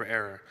no room for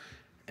error.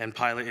 And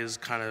Pilate is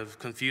kind of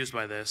confused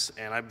by this,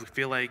 and I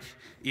feel like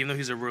even though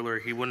he's a ruler,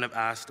 he wouldn't have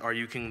asked, "Are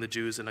you king of the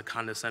Jews?" in a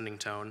condescending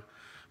tone,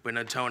 but in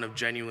a tone of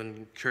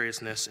genuine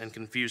curiousness and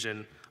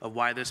confusion of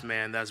why this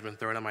man that has been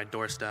thrown on my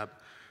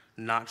doorstep,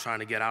 not trying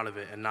to get out of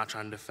it and not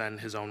trying to defend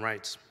his own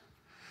rights.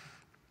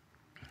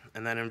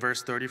 And then in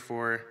verse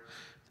 34,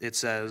 it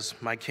says,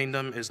 "My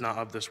kingdom is not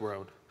of this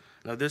world."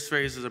 Now this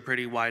phrase is a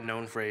pretty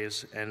wide-known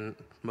phrase, and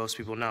most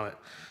people know it,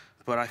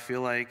 but I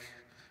feel like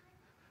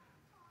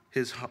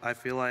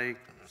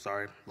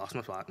sorry, lost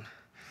my spot.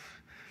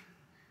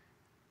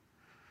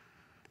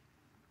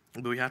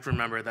 But we have to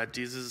remember that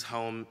Jesus'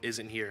 home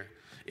isn't here,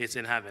 it's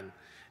in heaven.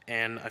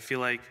 And I feel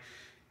like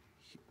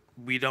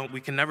we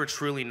can never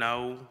truly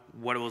know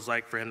what it was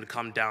like for him to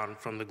come down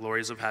from the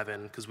glories of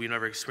heaven, because we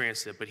never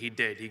experienced it, but he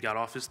did. He got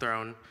off his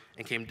throne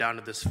and came down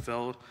to this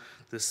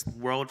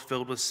world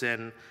filled with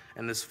sin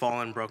and this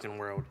fallen, broken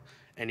world.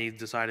 And he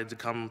decided to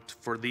come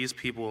for these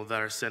people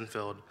that are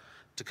sin-filled,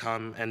 to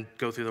come and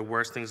go through the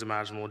worst things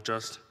imaginable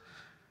just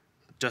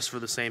for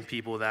the same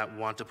people that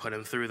want to put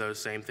him through those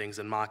same things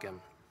and mock him.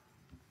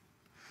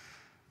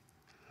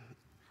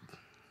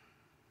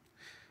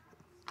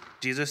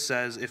 Jesus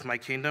says, "If my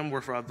kingdom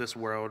were of this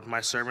world,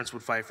 my servants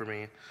would fight for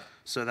me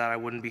so that I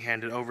wouldn't be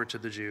handed over to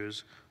the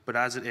Jews. But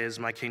as it is,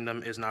 my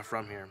kingdom is not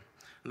from here."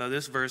 Now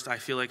this verse I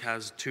feel like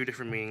has two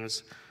different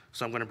meanings,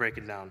 so I'm going to break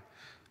it down.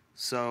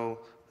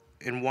 So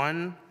in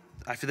one,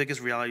 I feel like it's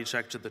a reality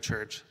check to the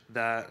church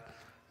that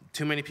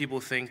too many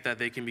people think that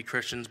they can be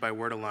Christians by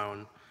word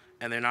alone,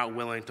 and they're not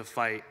willing to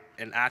fight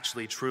and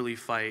actually truly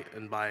fight,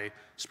 and by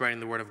spreading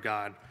the word of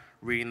God,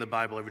 reading the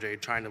Bible every day,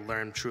 trying to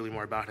learn truly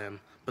more about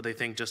him. But they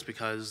think just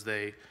because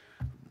they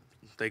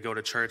go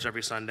to church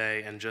every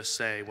Sunday and just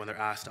say when they're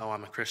asked, "Oh,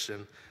 I'm a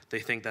Christian," they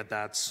think that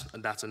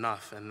that's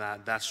enough, and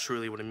that's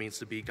truly what it means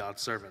to be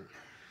God's servant.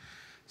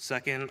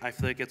 Second, I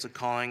feel like it's a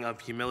calling of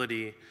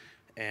humility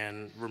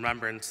and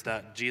remembrance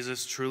that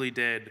Jesus truly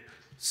did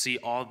see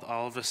all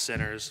of us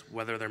sinners,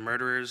 whether they're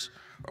murderers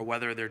or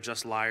whether they're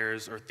just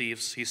liars or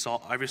thieves. He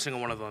saw every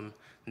single one of them,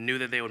 knew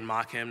that they would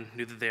mock him,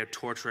 knew that they would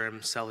torture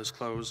him, sell his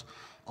clothes,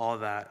 all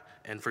of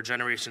that, and for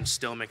generations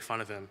still make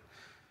fun of him.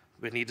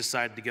 But he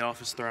decided to get off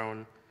his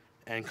throne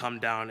and come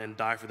down and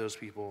die for those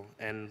people.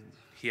 And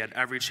he had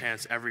every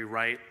chance, every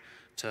right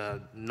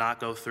to not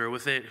go through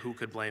with it. Who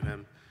could blame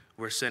him?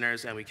 We're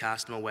sinners and we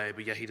cast him away,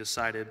 but yet he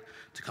decided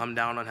to come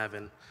down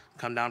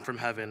from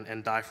heaven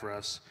and die for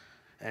us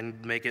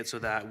and make it so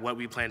that what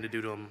we planned to do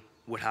to him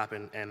would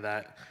happen, and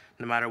that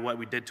no matter what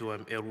we did to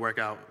him, it would work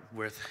out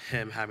with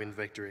him having the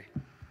victory.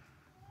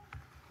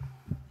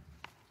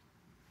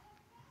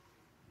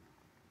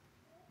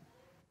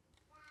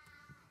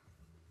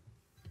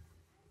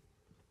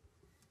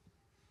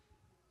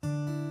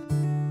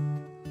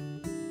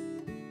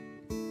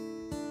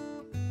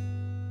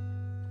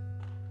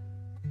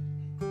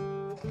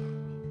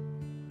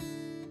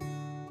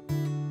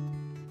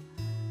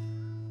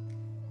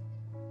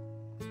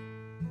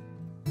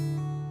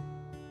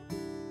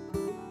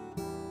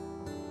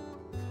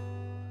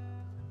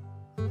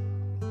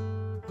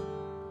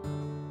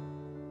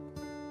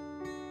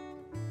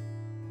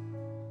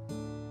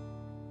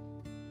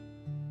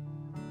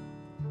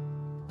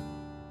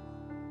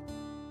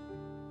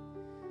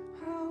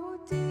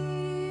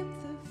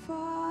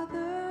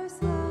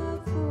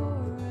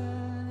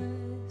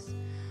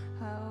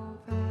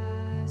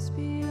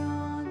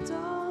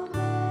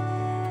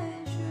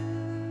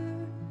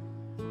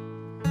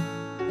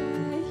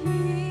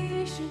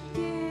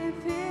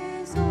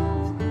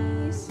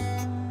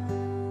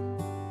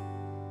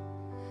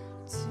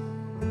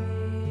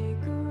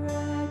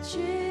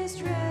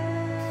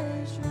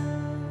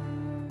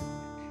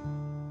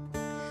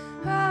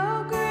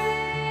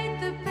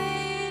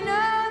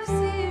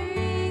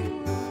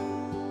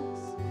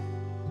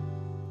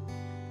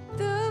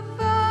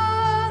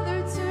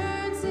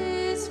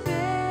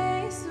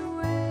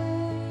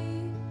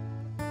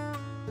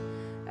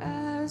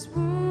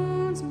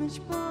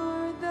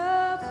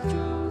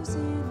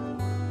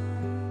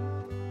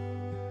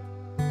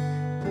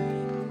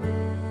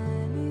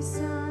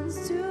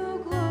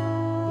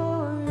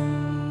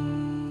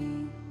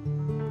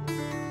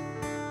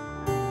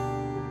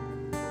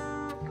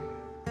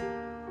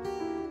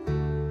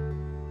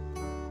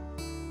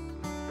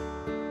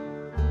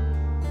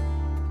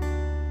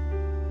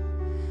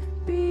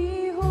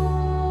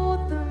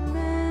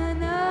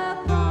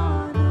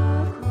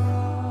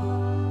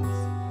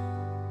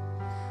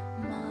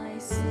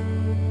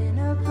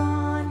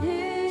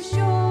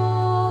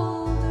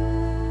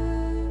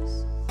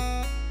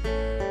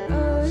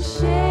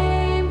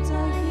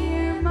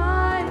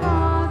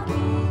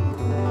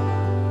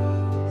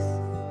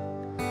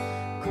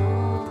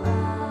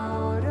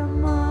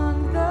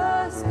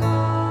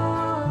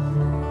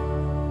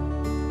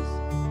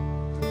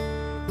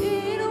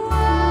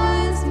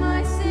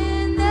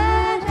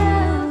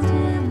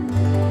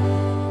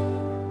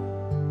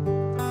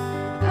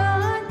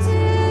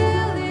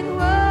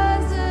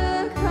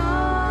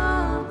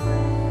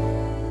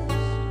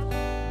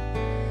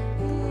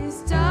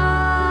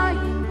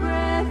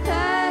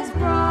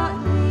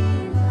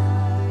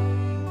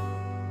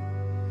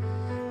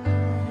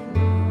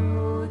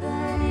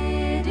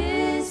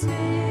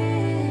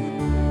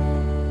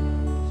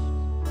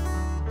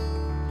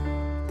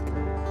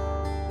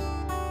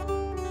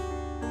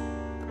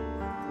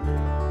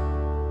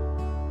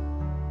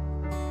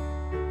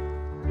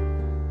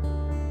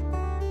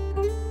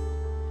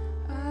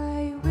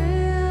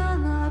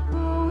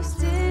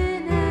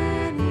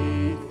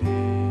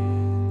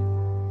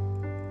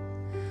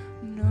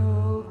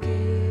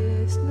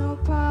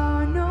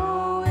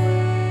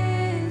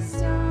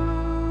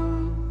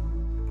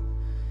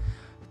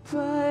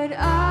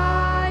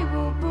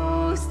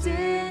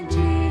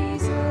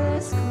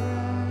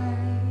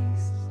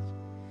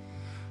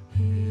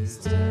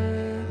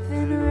 death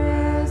and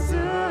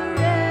resurrection.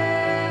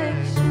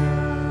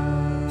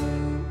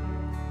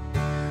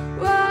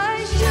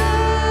 Why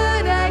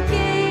should I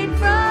gain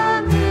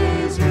from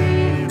his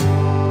reward?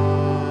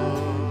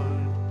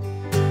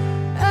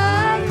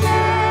 I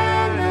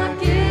cannot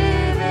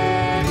give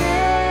an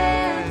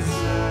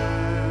answer,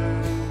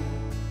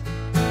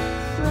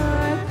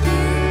 but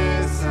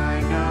this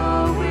I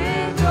know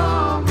with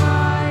all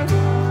my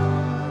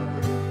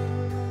heart.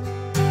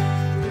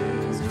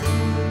 His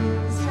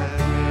wounds have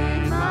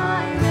paid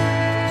my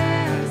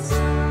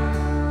ransom.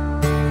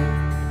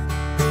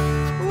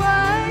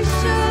 Why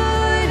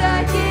should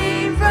I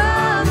gain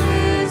from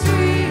his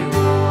reward?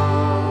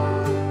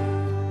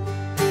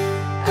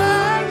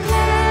 I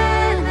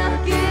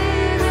cannot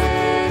give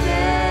an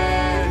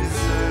answer,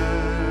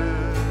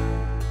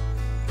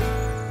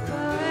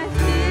 but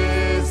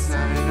this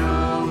I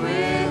know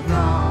with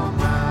all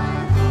my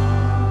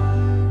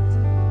heart.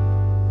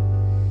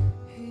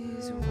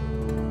 His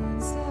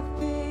wounds have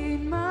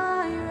paid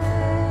my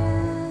ransom.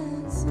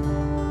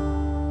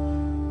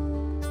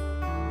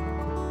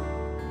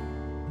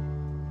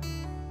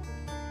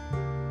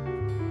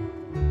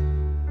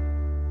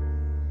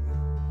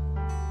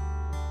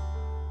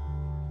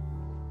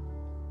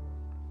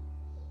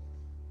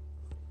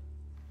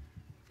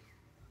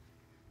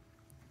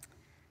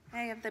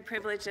 I have the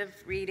privilege of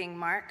reading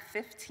Mark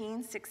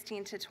 15,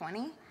 16 to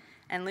 20,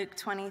 and Luke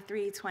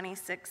 23,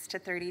 26 to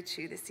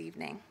 32 this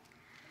evening.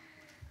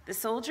 The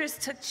soldiers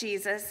took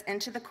Jesus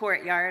into the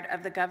courtyard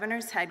of the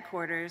governor's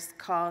headquarters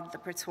called the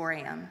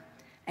Praetorium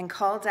and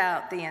called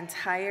out the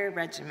entire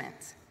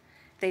regiment.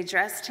 They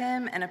dressed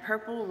him in a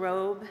purple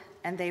robe,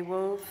 and they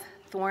wove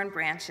thorn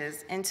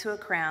branches into a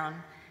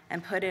crown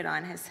and put it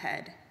on his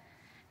head.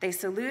 They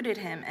saluted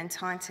him and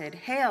taunted,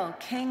 "Hail,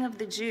 King of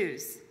the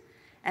Jews!"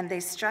 And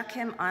they struck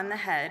him on the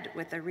head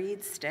with a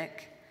reed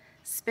stick,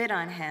 spit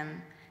on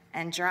him,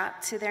 and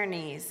dropped to their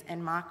knees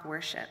in mock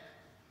worship.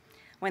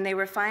 When they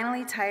were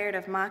finally tired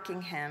of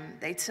mocking him,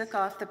 they took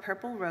off the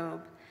purple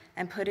robe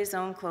and put his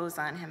own clothes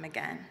on him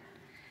again.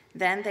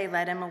 Then they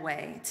led him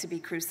away to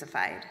be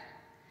crucified.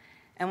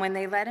 And when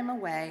they led him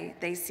away,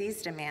 they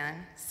seized a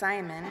man,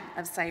 Simon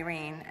of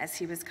Cyrene, as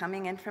he was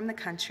coming in from the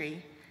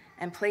country,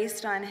 and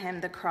placed on him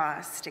the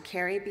cross to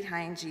carry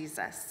behind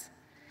Jesus.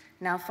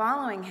 Now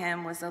following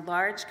him was a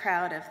large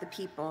crowd of the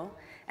people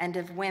and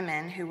of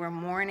women who were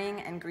mourning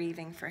and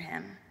grieving for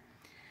him.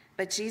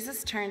 But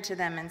Jesus turned to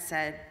them and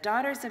said,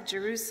 "Daughters of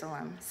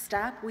Jerusalem,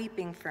 stop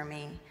weeping for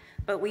me,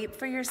 but weep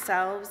for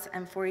yourselves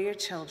and for your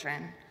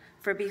children.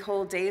 For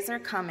behold, days are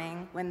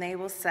coming when they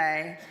will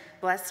say,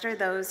 'Blessed are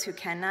those who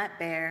cannot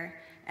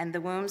bear, and the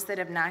wombs that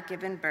have not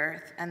given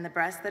birth, and the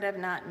breasts that have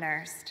not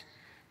nursed.'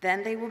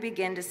 Then they will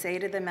begin to say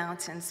to the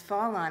mountains,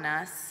 'Fall on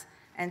us,'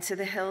 and to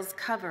the hills,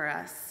 'Cover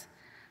us.'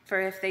 For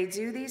if they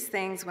do these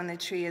things when the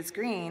tree is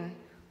green,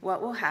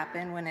 what will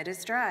happen when it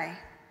is dry?"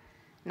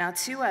 Now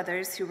 2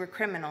 others who were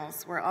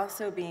criminals were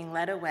also being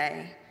led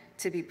away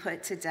to be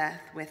put to death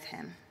with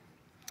him.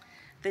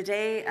 The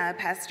day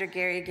Pastor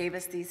Gary gave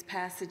us these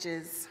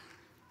passages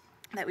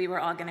that we were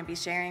all going to be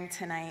sharing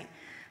tonight,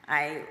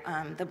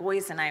 the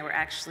boys and I were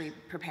actually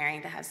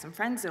preparing to have some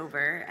friends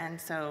over, and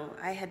so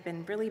I had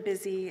been really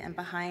busy and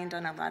behind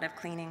on a lot of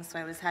cleaning, so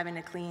I was having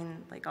to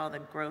clean like all the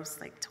gross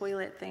like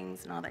toilet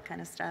things and all that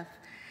kind of stuff.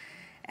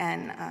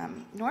 And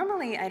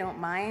normally I don't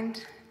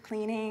mind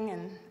cleaning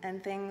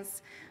and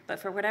things, but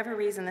for whatever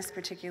reason this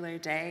particular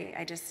day,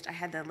 I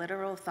had the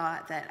literal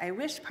thought that I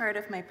wish part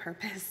of my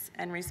purpose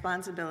and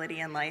responsibility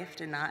in life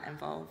did not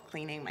involve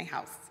cleaning my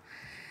house.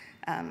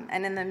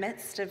 And in the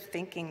midst of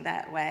thinking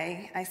that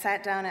way, I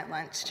sat down at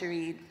lunch to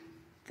read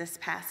this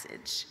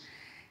passage.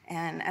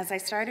 And as I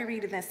started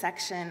reading this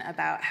section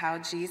about how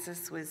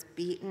Jesus was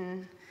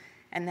beaten,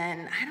 and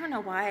then I don't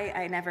know why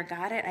I never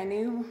got it. I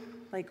knew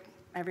like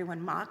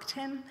everyone mocked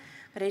him,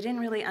 but I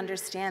didn't really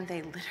understand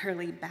they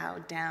literally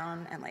bowed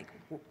down and like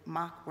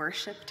mock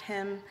worshiped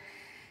him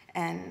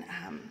and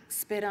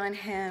spit on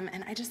him.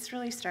 And I just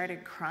really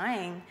started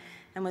crying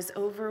and was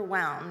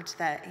overwhelmed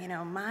that,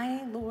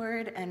 my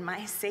Lord and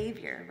my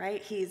Savior,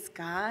 right? He's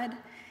God.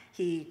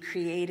 He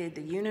created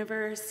the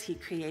universe. He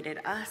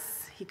created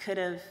us. He could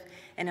have,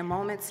 in a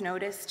moment's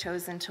notice,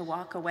 chosen to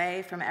walk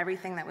away from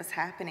everything that was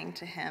happening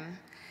to him.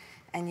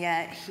 And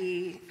yet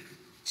he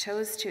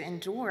chose to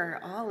endure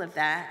all of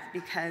that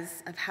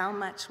because of how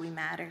much we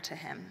matter to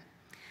him.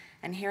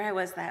 And here I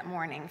was that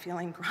morning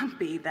feeling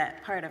grumpy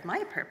that part of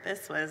my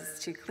purpose was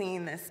to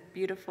clean this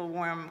beautiful,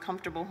 warm,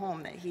 comfortable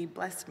home that he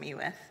blessed me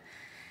with.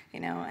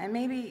 And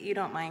maybe you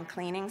don't mind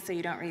cleaning, so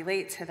you don't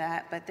relate to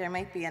that, but there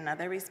might be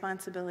another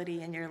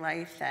responsibility in your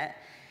life that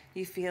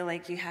you feel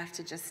like you have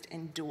to just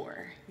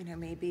endure.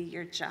 Maybe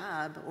your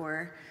job,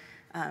 or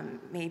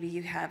maybe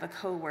you have a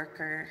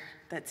coworker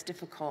that's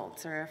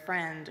difficult, or a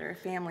friend, or a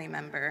family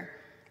member,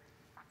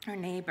 or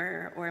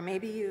neighbor, or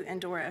maybe you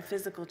endure a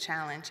physical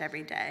challenge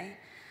every day.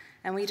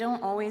 And we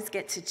don't always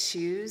get to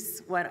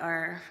choose what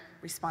our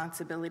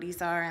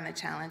responsibilities are and the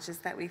challenges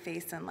that we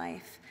face in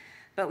life.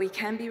 But we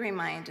can be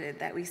reminded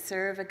that we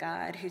serve a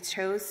God who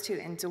chose to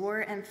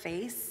endure and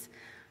face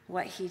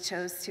what he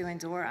chose to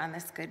endure on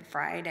this Good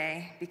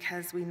Friday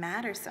because we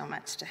matter so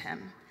much to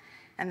him.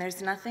 And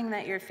there's nothing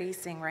that you're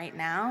facing right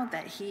now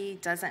that he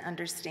doesn't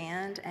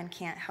understand and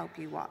can't help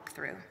you walk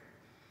through.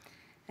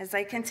 As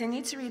I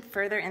continue to read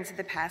further into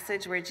the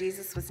passage where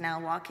Jesus was now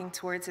walking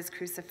towards his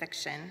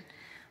crucifixion,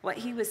 what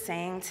he was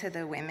saying to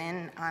the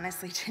women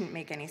honestly didn't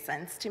make any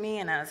sense to me,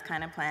 and I was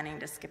kind of planning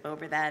to skip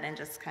over that and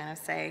just kind of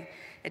say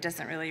it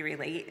doesn't really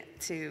relate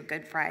to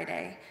Good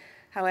Friday.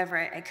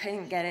 However, I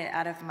couldn't get it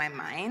out of my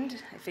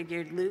mind. I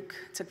figured Luke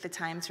took the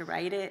time to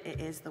write it. It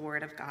is the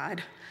Word of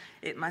God.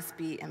 It must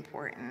be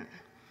important.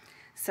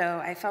 So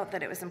I felt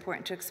that it was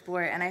important to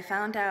explore it, and I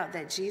found out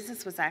that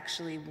Jesus was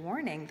actually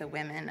warning the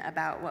women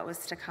about what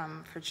was to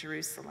come for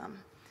Jerusalem.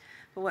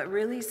 But what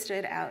really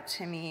stood out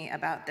to me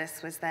about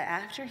this was that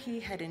after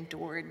he had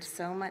endured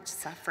so much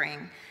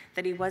suffering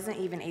that he wasn't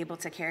even able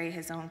to carry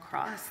his own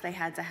cross, they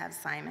had to have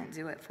Simon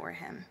do it for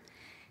him.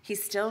 He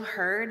still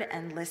heard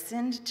and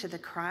listened to the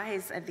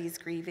cries of these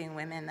grieving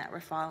women that were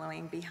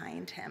following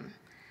behind him.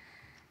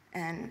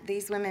 And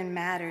these women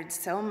mattered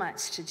so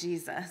much to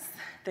Jesus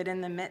that in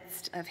the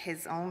midst of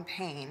his own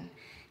pain,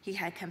 he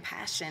had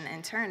compassion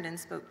and turned and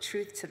spoke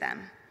truth to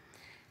them.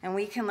 And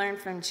we can learn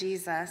from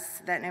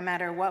Jesus that no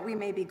matter what we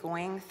may be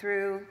going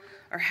through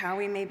or how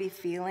we may be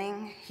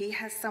feeling, he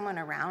has someone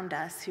around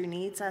us who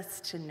needs us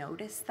to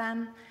notice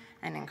them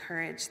and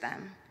encourage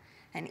them.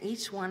 And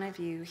each one of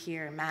you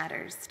here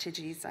matters to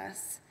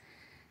Jesus.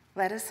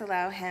 Let us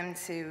allow him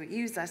to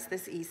use us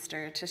this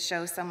Easter to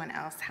show someone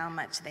else how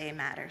much they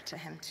matter to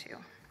him too.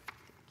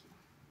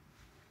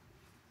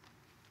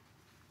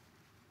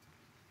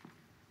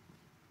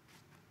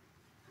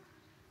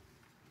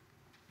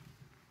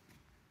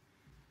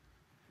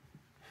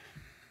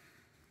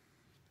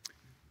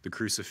 The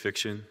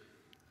crucifixion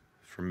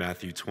from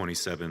Matthew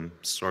 27,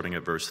 starting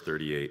at verse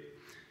 38.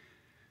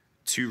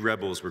 2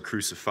 rebels were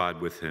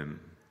crucified with him,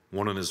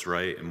 one on his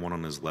right and one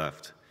on his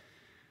left.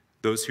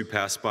 Those who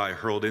passed by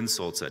hurled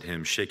insults at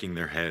him, shaking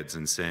their heads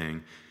and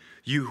saying,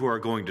 "You who are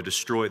going to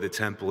destroy the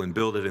temple and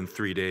build it in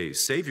 3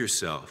 days, save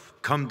yourself.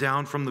 Come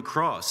down from the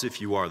cross if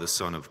you are the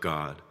Son of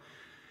God."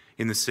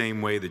 In the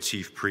same way, the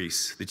chief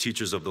priests, the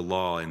teachers of the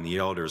law, and the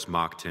elders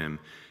mocked him.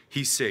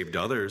 "He saved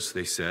others,"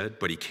 they said,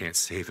 "but he can't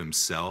save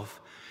himself.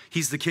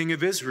 He's the King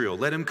of Israel.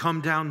 Let him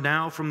come down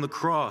now from the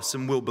cross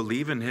and we'll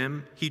believe in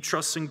him. He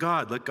trusts in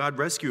God. Let God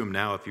rescue him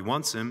now if he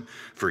wants him,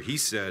 for he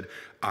said,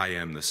 'I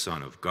am the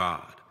Son of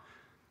God.'"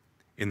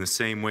 In the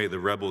same way, the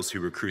rebels who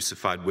were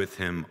crucified with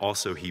him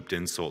also heaped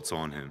insults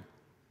on him.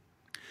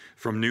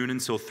 From noon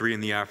until 3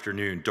 in the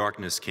afternoon,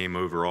 darkness came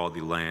over all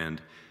the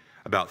land.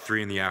 About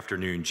 3 in the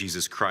afternoon,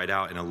 Jesus cried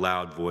out in a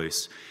loud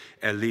voice,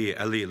 "Eli,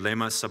 Eli,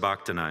 lema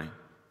sabachthani,"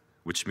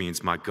 which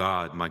means, my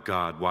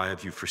God, why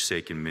have you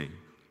forsaken me?"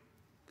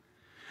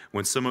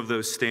 When some of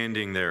those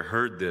standing there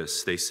heard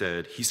this, they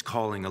said, "He's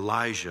calling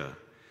Elijah."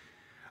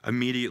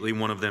 Immediately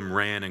one of them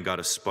ran and got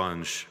a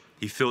sponge.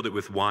 He filled it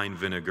with wine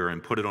vinegar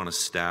and put it on a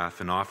staff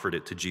and offered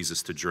it to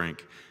Jesus to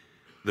drink.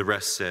 The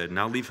rest said,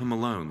 "Now leave him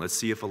alone. Let's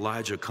see if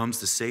Elijah comes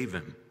to save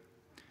him."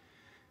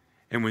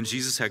 And when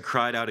Jesus had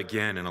cried out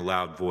again in a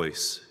loud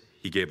voice,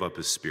 he gave up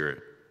his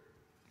spirit.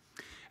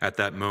 At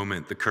that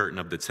moment, the curtain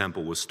of the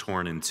temple was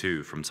torn in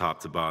two from top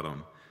to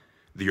bottom.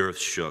 The earth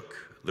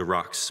shook, the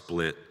rocks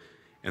split,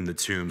 and the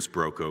tombs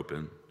broke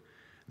open.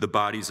 The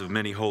bodies of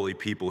many holy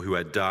people who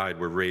had died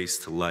were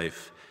raised to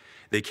life.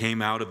 They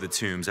came out of the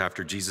tombs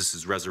after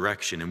Jesus'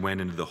 resurrection and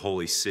went into the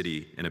holy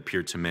city and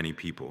appeared to many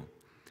people.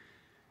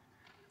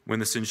 When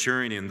the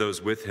centurion and those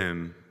with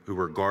him who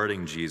were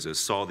guarding Jesus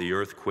saw the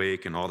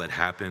earthquake and all that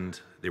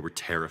happened, they were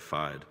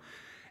terrified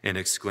and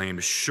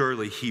exclaimed,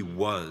 "Surely he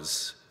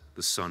was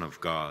the Son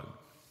of God."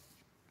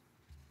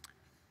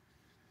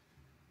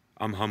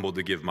 I'm humbled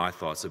to give my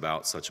thoughts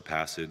about such a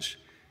passage.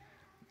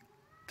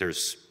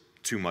 There's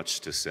too much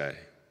to say,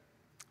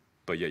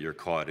 but yet you're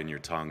caught in your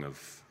tongue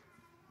of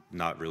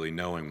not really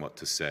knowing what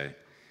to say.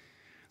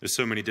 There's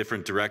so many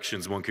different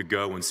directions one could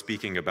go when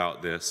speaking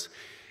about this,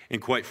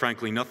 and quite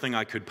frankly, nothing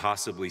I could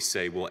possibly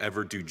say will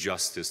ever do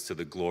justice to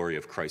the glory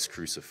of Christ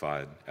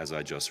crucified, as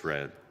I just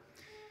read.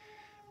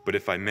 But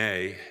if I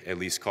may, at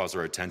least cause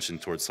our attention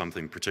towards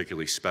something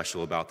particularly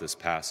special about this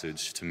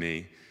passage to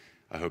me,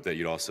 I hope that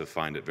you'd also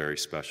find it very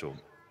special.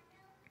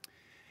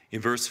 In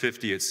verse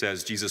 50, it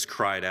says, Jesus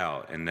cried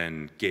out and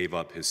then gave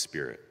up his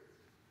spirit.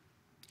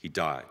 He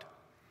died.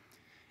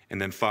 And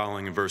then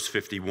following in verse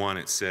 51,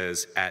 it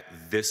says,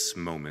 at this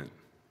moment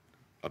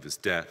of his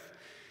death,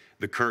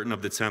 the curtain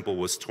of the temple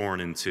was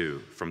torn in two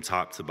from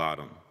top to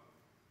bottom.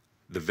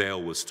 The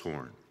veil was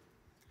torn.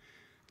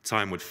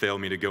 Time would fail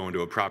me to go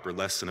into a proper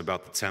lesson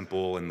about the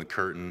temple and the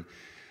curtain,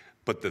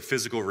 but the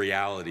physical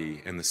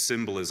reality and the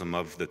symbolism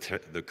of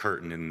the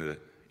curtain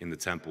in the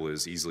temple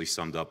is easily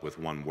summed up with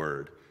one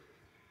word: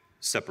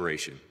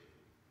 separation.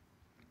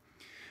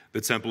 The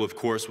temple, of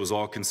course, was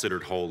all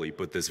considered holy,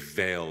 but this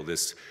veil,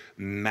 this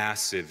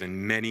massive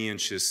and many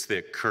inches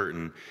thick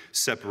curtain,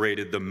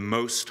 separated the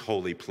most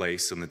holy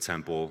place in the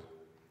temple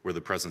where the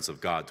presence of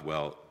God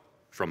dwelt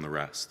from the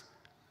rest.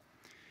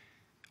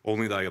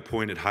 Only thy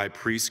appointed high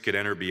priest could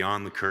enter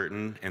beyond the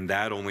curtain, and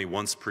that only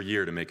once per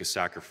year to make a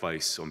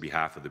sacrifice on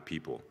behalf of the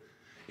people,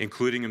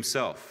 including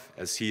himself,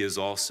 as he is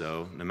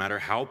also, no matter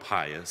how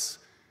pious,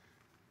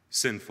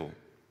 sinful.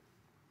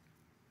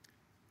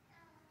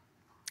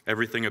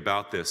 Everything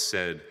about this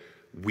said,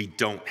 we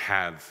don't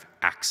have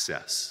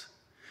access.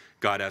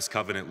 God has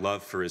covenant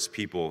love for his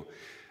people,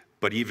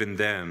 but even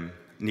them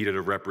needed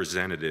a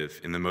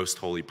representative in the most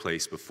holy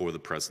place before the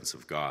presence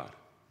of God.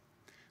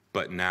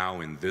 But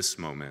now in this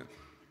moment,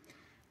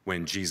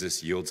 when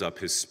Jesus yields up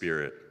his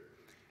spirit,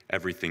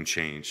 everything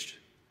changed.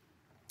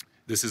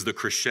 This is the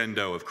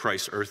crescendo of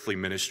Christ's earthly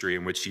ministry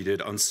in which he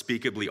did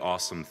unspeakably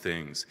awesome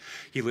things.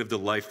 He lived a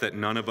life that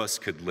none of us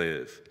could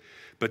live.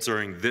 But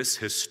during this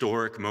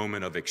historic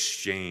moment of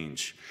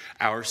exchange,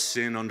 our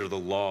sin under the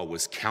law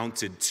was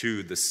counted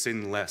to the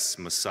sinless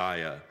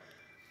Messiah,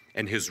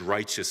 and his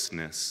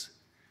righteousness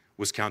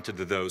was counted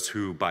to those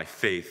who by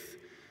faith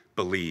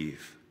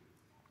believe.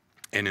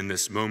 And in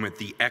this moment,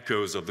 the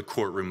echoes of the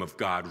courtroom of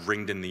God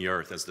ringed in the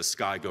earth as the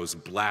sky goes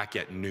black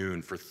at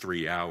noon for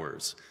 3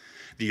 hours.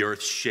 The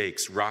earth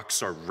shakes,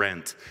 rocks are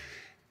rent,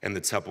 and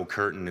the temple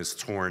curtain is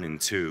torn in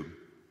two.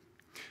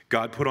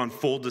 God put on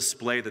full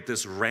display that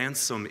this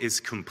ransom is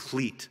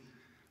complete.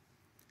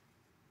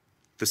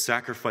 The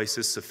sacrifice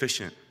is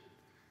sufficient,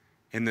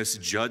 and this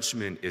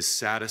judgment is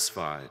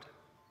satisfied.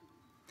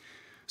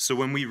 So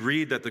when we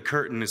read that the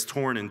curtain is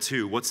torn in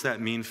two, what's that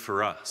mean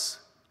for us?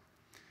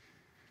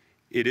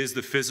 It is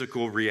the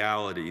physical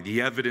reality,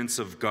 the evidence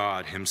of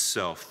God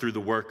himself through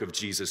the work of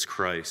Jesus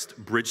Christ,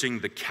 bridging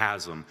the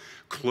chasm,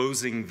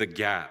 closing the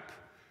gap,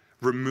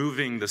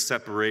 removing the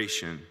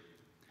separation,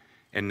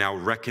 and now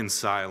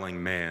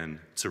reconciling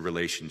man to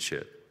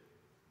relationship.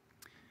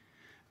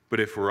 But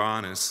if we're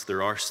honest,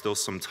 there are still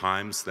some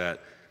times that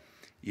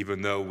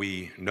even though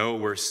we know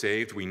we're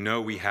saved, we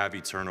know we have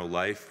eternal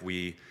life,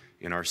 we,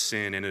 in our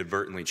sin,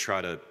 inadvertently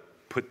try to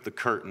put the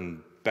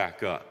curtain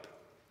back up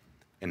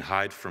and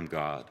hide from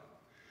God,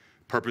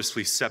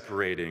 purposely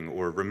separating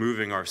or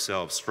removing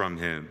ourselves from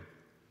him.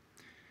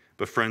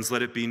 But friends,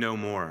 let it be no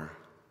more.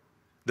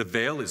 The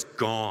veil is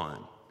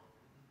gone.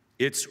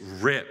 It's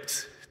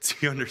ripped. Do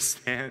you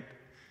understand?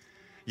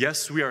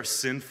 Yes, we are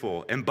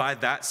sinful, and by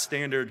that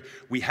standard,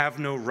 we have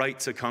no right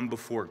to come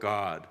before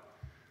God.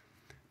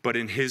 But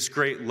in his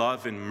great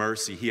love and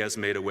mercy, he has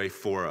made a way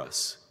for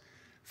us.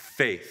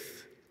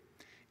 Faith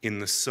in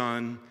the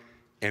Son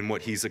and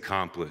what he's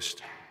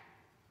accomplished.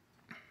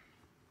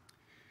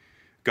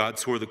 God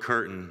tore the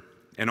curtain,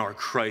 and our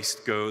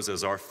Christ goes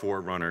as our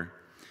forerunner,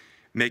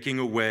 making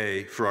a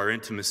way for our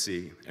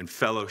intimacy and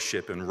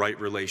fellowship and right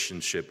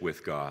relationship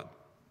with God.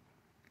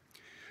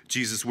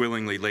 Jesus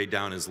willingly laid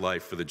down his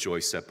life for the joy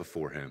set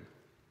before him,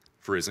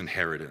 for his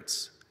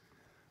inheritance,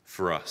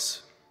 for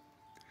us.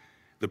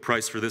 The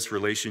price for this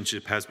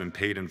relationship has been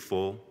paid in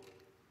full,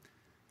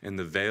 and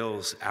the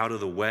veil's out of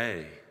the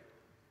way.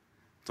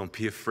 Don't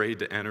be afraid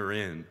to enter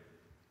in.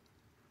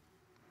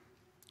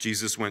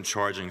 Jesus went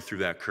charging through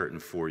that curtain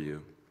for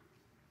you.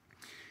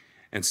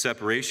 And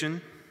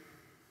separation,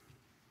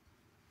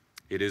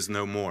 it is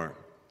no more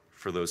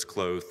for those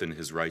clothed in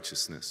his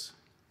righteousness.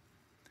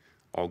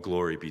 All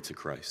glory be to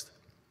Christ.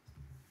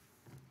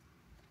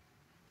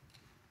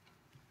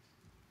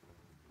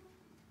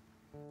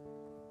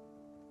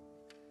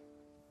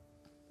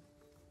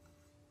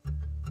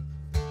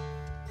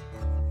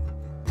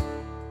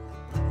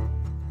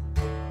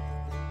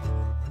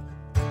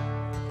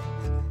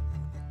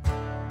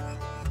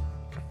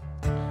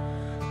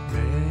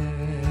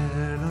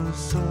 Man of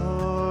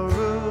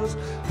sorrows,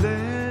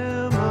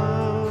 Lamb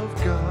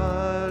of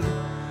God,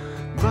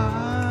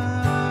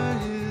 by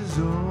his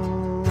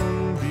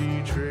own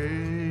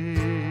betrayed.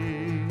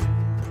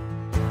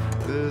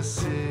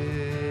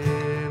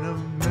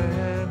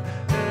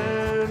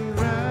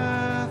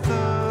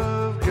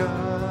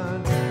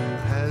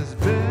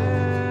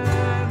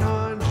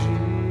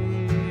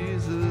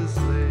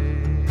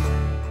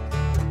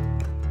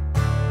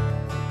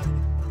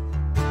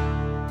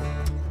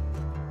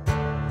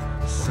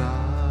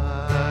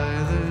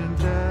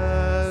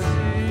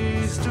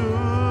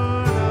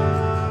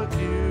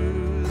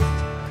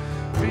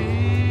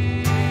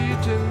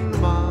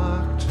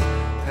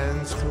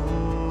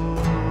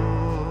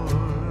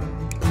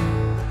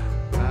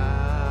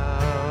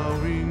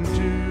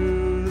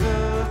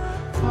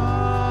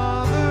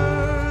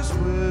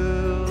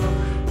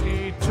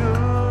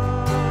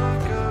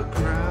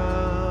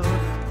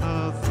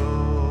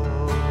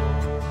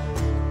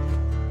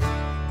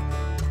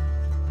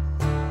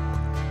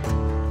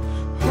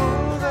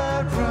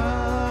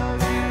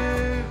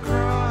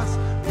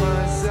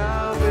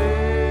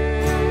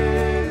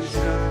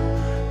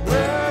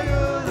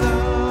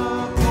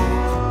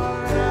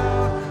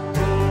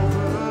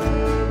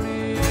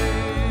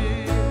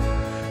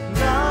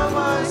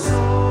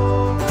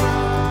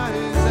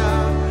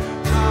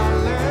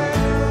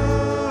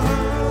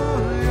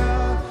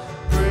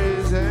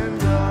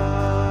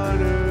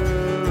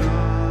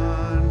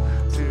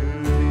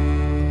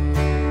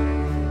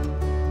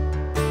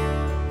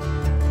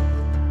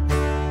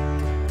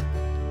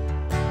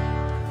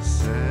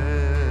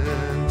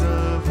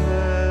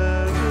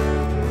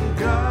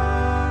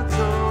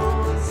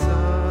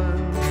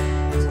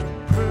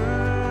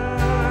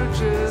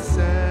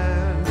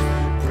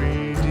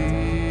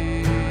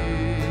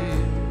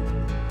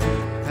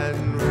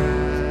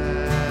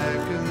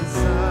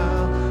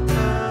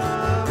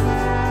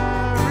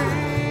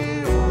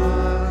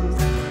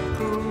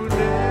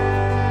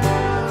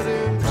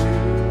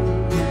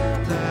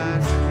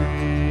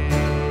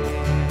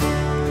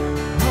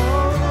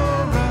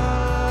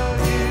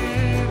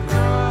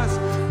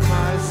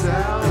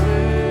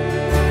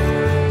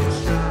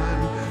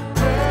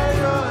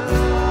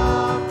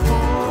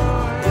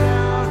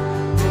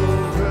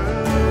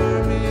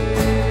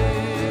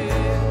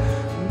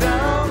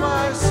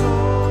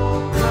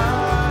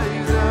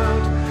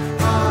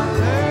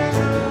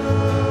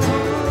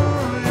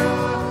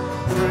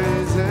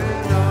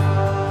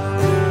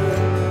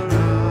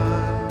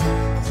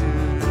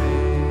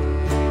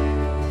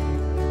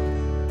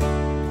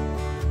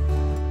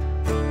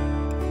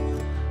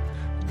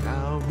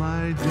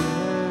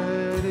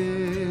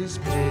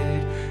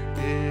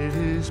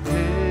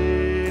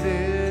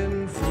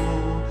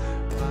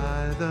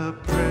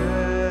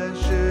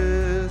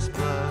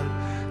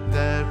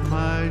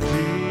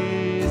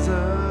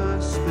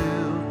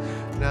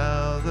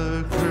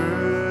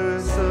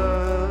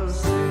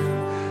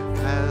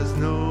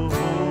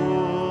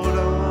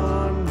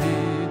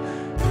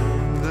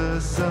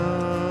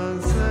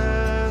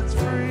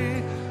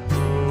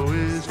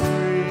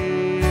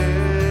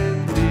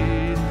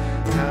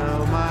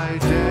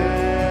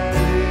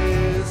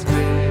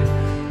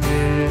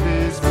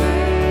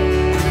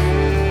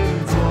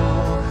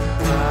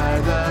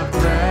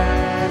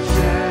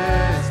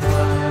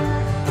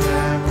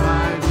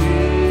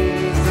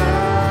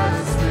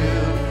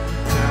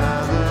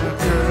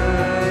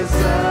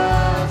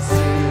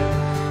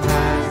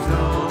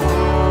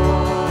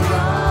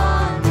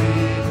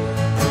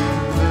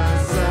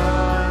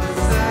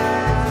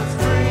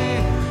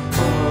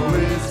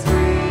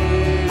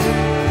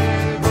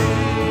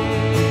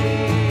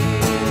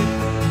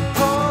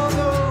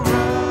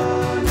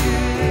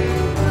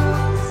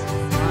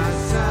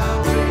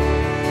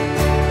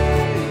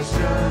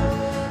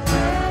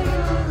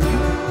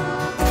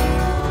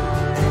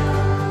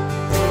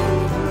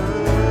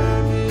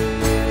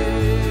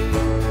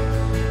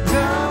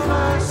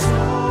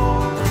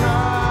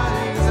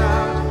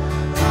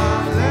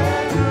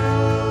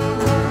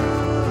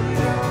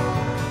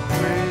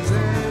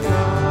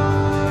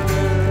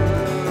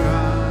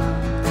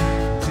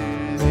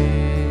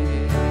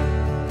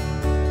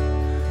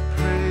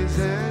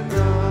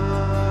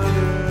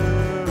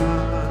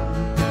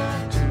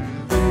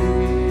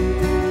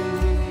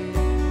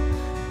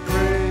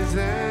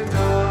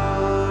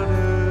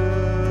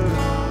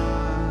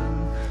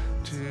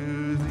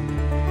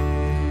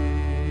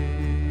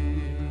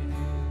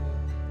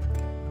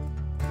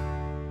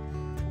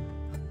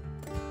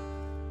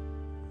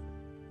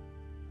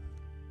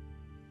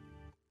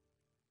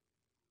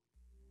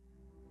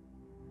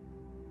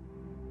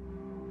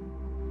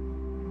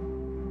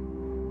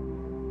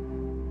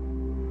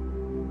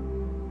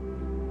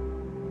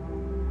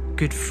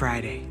 Good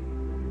Friday.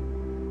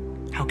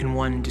 How can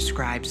one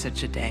describe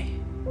such a day?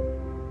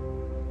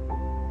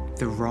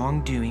 The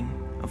wrongdoing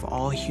of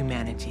all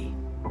humanity,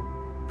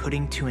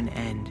 putting to an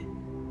end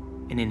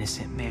an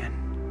innocent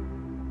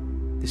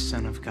man, the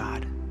Son of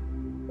God.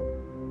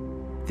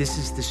 This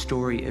is the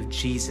story of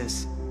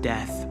Jesus'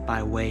 death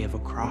by way of a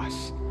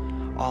cross,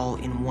 all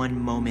in one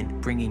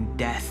moment bringing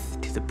death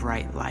to the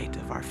bright light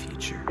of our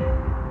future.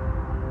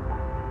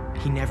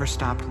 He never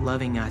stopped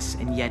loving us,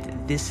 and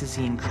yet this is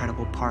the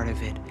incredible part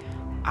of it.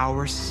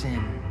 Our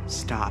sin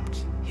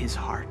stopped his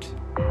heart.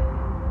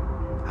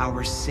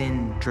 Our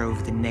sin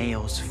drove the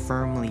nails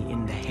firmly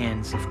in the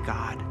hands of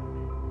God.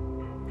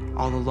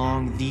 All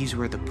along, these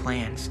were the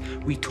plans.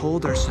 We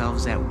told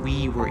ourselves that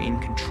we were in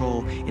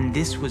control, and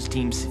this was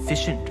deemed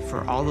sufficient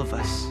for all of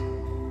us.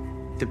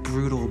 The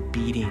brutal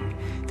beating,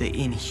 the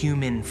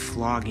inhuman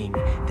flogging,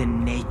 the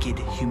naked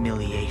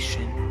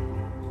humiliation.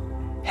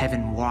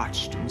 Heaven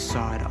watched and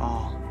saw it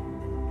all.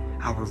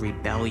 Our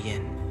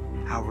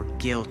rebellion, our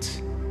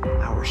guilt,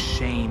 our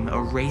shame,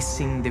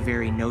 erasing the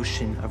very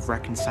notion of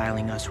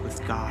reconciling us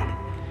with God,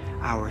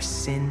 our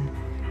sin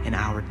and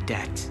our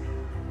debt,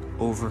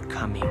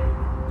 overcoming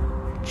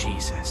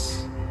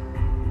Jesus.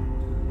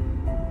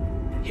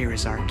 Here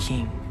is our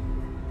King,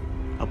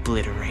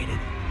 obliterated.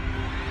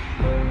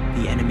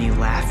 The enemy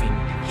laughing,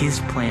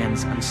 his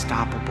plans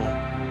unstoppable.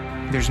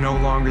 There's no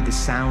longer the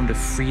sound of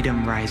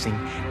freedom rising.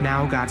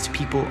 Now God's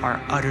people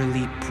are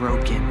utterly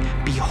broken.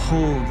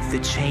 Behold the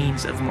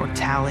chains of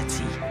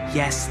mortality.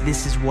 Yes,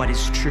 this is what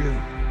is true.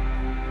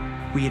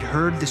 We had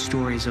heard the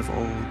stories of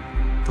old.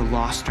 The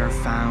lost are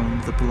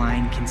found, the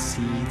blind can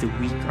see, the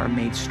weak are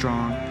made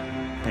strong.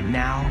 But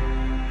now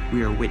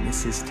we are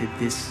witnesses to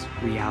this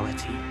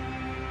reality.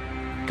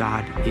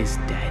 God is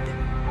dead.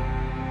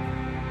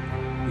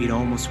 We'd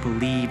almost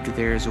believed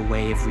there is a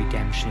way of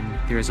redemption.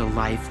 There is a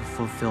life of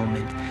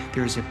fulfillment.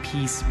 There is a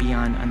peace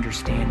beyond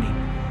understanding.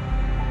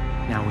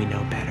 Now we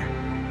know better.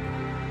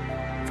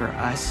 For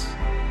us,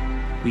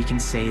 we can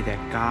say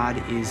that God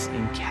is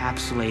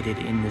encapsulated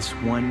in this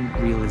one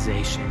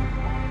realization.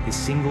 The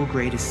single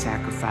greatest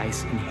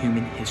sacrifice in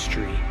human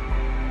history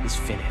is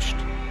finished.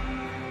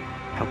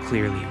 How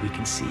clearly we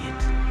can see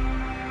it.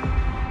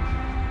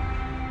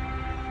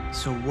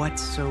 So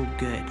what's so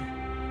good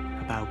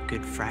about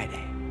Good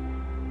Friday?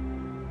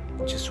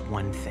 Just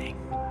one thing,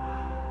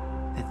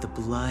 that the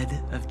blood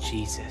of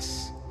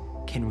Jesus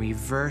can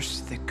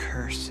reverse the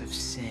curse of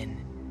sin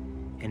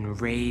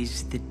and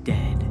raise the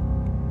dead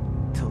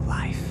to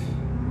life.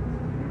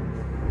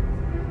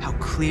 How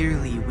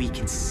clearly we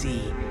can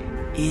see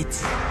it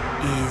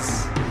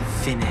is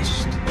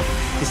finished.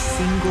 The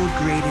single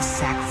greatest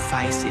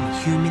sacrifice in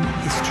human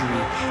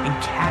history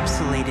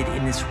encapsulated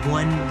in this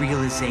one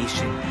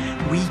realization.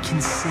 We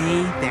can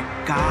say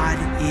that God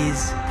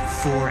is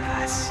for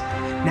us.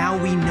 Now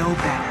we know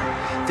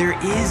better. There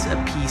is a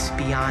peace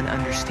beyond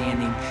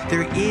understanding.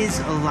 There is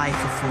a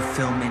life of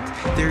fulfillment.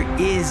 There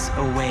is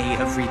a way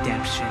of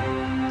redemption.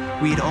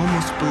 We had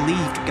almost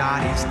believed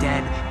God is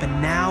dead, but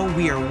now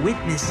we are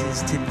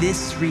witnesses to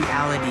this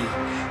reality.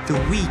 The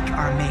weak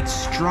are made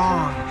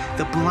strong.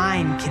 The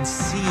blind can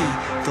see.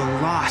 The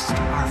lost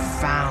are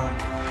found.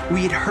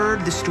 We had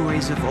heard the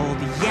stories of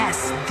old.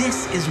 Yes,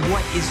 this is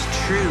what is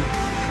true.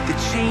 The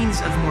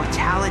chains of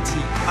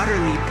mortality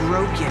utterly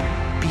broken.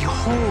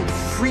 Behold,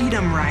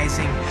 freedom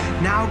rising.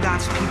 Now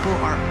God's people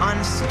are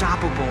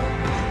unstoppable.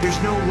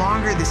 There's no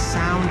longer the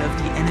sound of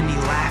the enemy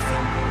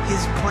laughing.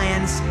 His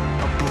plans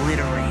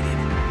obliterated.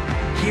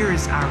 Here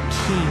is our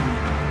King,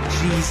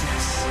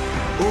 Jesus,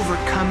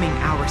 overcoming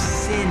our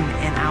sin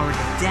and our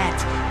debt,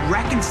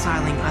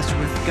 reconciling us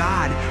with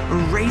God,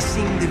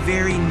 erasing the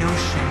very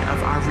notion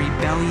of our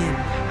rebellion,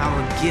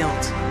 our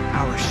guilt,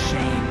 our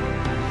shame.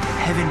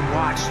 Heaven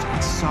watched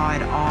and saw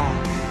it all,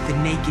 the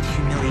naked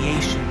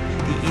humiliation,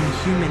 the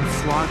inhuman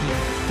flogging,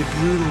 the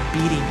brutal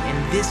beating,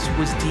 and this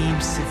was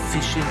deemed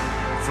sufficient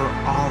for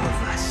all of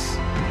us.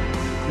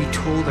 We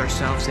told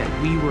ourselves that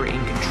we were in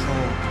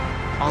control.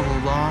 All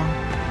along,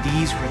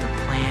 these were the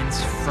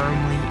plans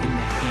firmly in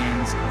the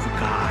hands of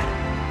God.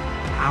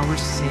 Our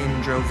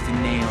sin drove the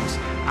nails,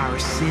 our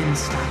sin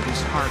stopped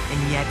his heart,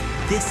 and yet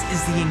this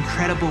is the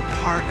incredible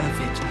part of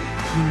it.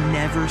 He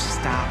never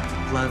stopped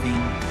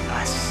loving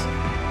us.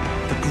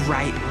 The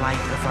bright light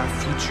of our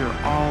future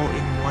all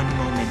in one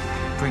moment,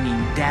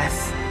 bringing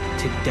death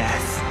to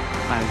death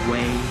by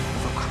way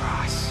of a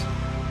cross.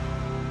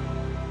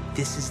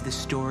 This is the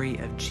story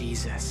of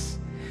Jesus,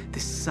 the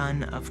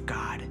Son of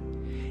God,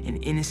 an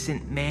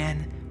innocent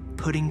man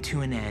putting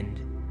to an end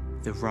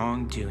the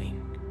wrongdoing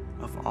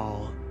of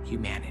all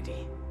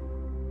humanity.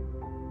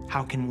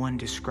 How can one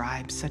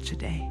describe such a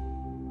day?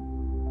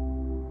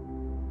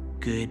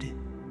 Good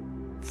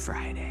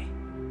Friday.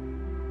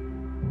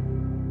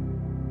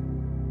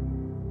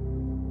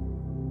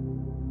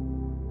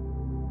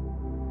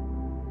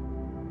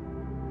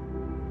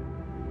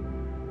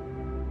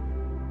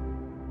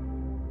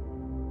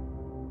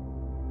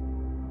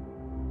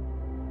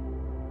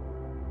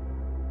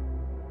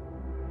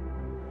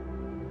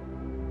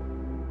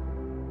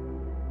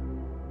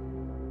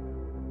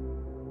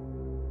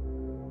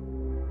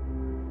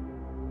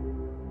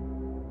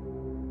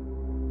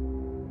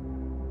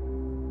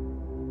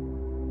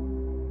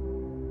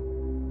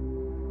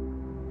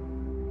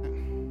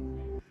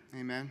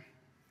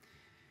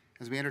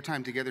 As we enter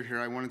time together here,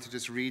 I wanted to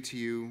just read to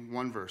you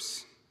one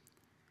verse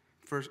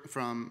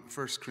from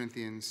 1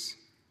 Corinthians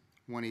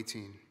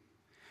 1:18.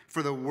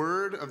 For the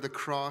word of the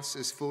cross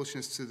is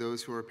foolishness to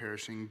those who are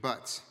perishing,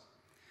 but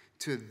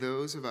to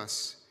those of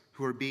us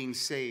who are being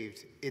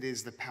saved, it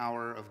is the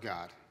power of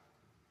God.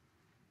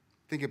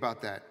 Think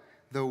about that.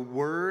 The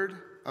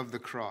word of the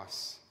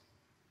cross.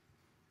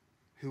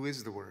 Who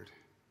is the word?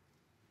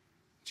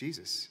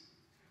 Jesus.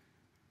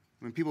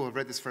 When people have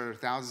read this for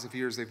thousands of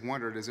years, they've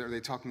wondered, are they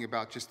talking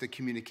about just the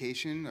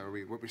communication? Or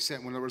what we're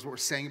saying, in other words, what we're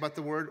saying about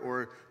the word,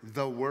 or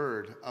the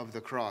word of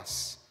the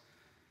cross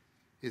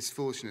is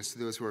foolishness to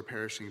those who are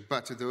perishing.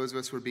 But to those of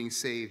us who are being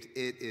saved,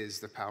 it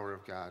is the power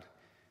of God.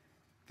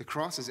 The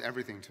cross is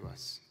everything to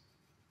us.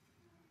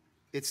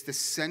 It's the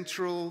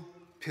central,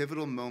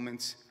 pivotal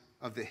moment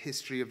of the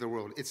history of the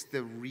world. It's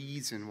the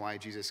reason why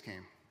Jesus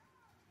came.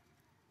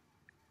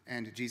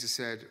 And Jesus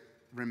said,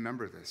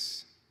 remember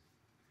this.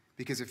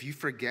 Because if you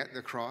forget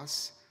the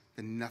cross,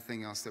 then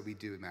nothing else that we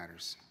do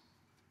matters.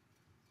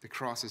 The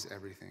cross is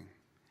everything,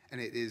 and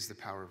it is the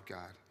power of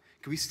God.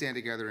 Can we stand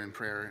together in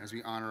prayer as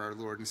we honor our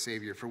Lord and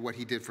Savior for what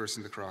he did for us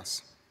in the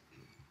cross?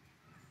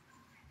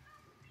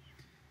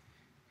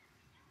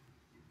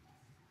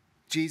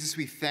 Jesus,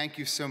 we thank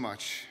you so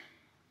much.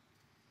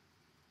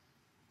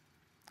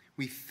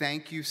 We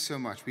thank you so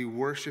much. We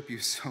worship you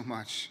so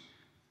much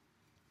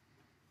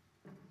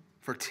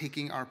for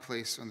taking our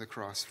place on the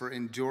cross, for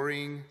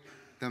enduring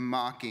the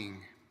mocking,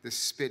 the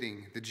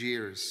spitting, the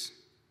jeers,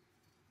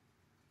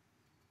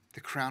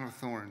 the crown of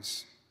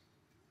thorns,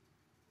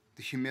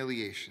 the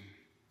humiliation,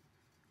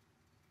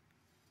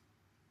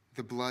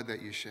 the blood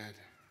that you shed,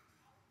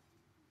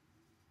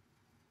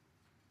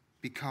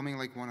 becoming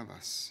like one of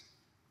us.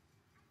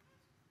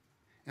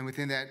 And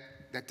within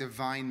that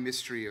divine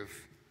mystery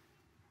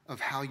of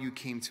how you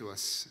came to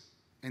us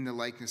in the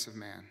likeness of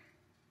man,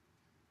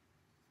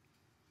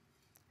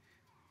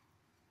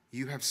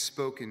 you have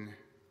spoken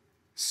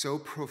so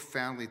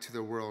profoundly to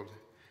the world,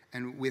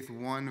 and with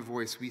one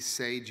voice we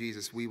say,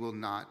 Jesus, we will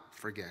not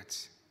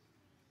forget.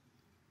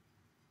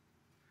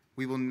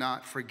 We will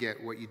not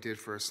forget what you did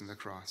for us on the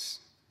cross.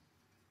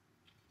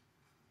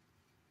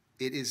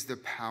 It is the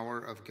power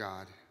of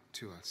God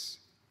to us.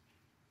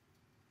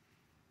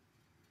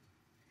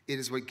 It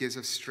is what gives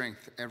us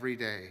strength every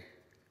day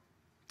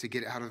to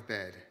get out of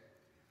bed,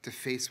 to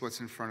face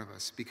what's in front of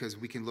us, because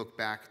we can look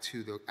back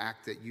to the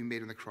act that you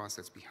made on the cross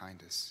that's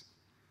behind us.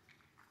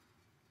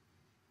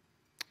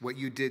 What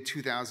you did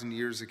 2,000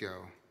 years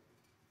ago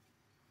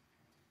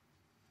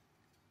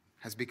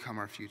has become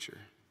our future.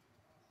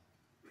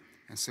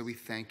 And so we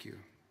thank you,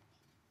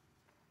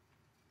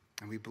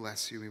 and we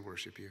bless you, and we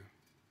worship you.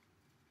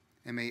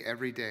 And may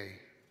every day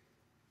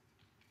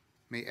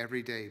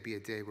be a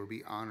day where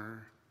we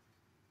honor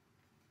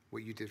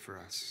what you did for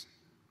us.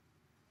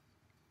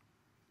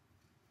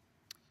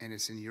 And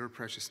it's in your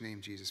precious name,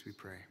 Jesus, we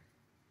pray.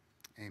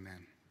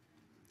 Amen.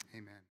 Amen.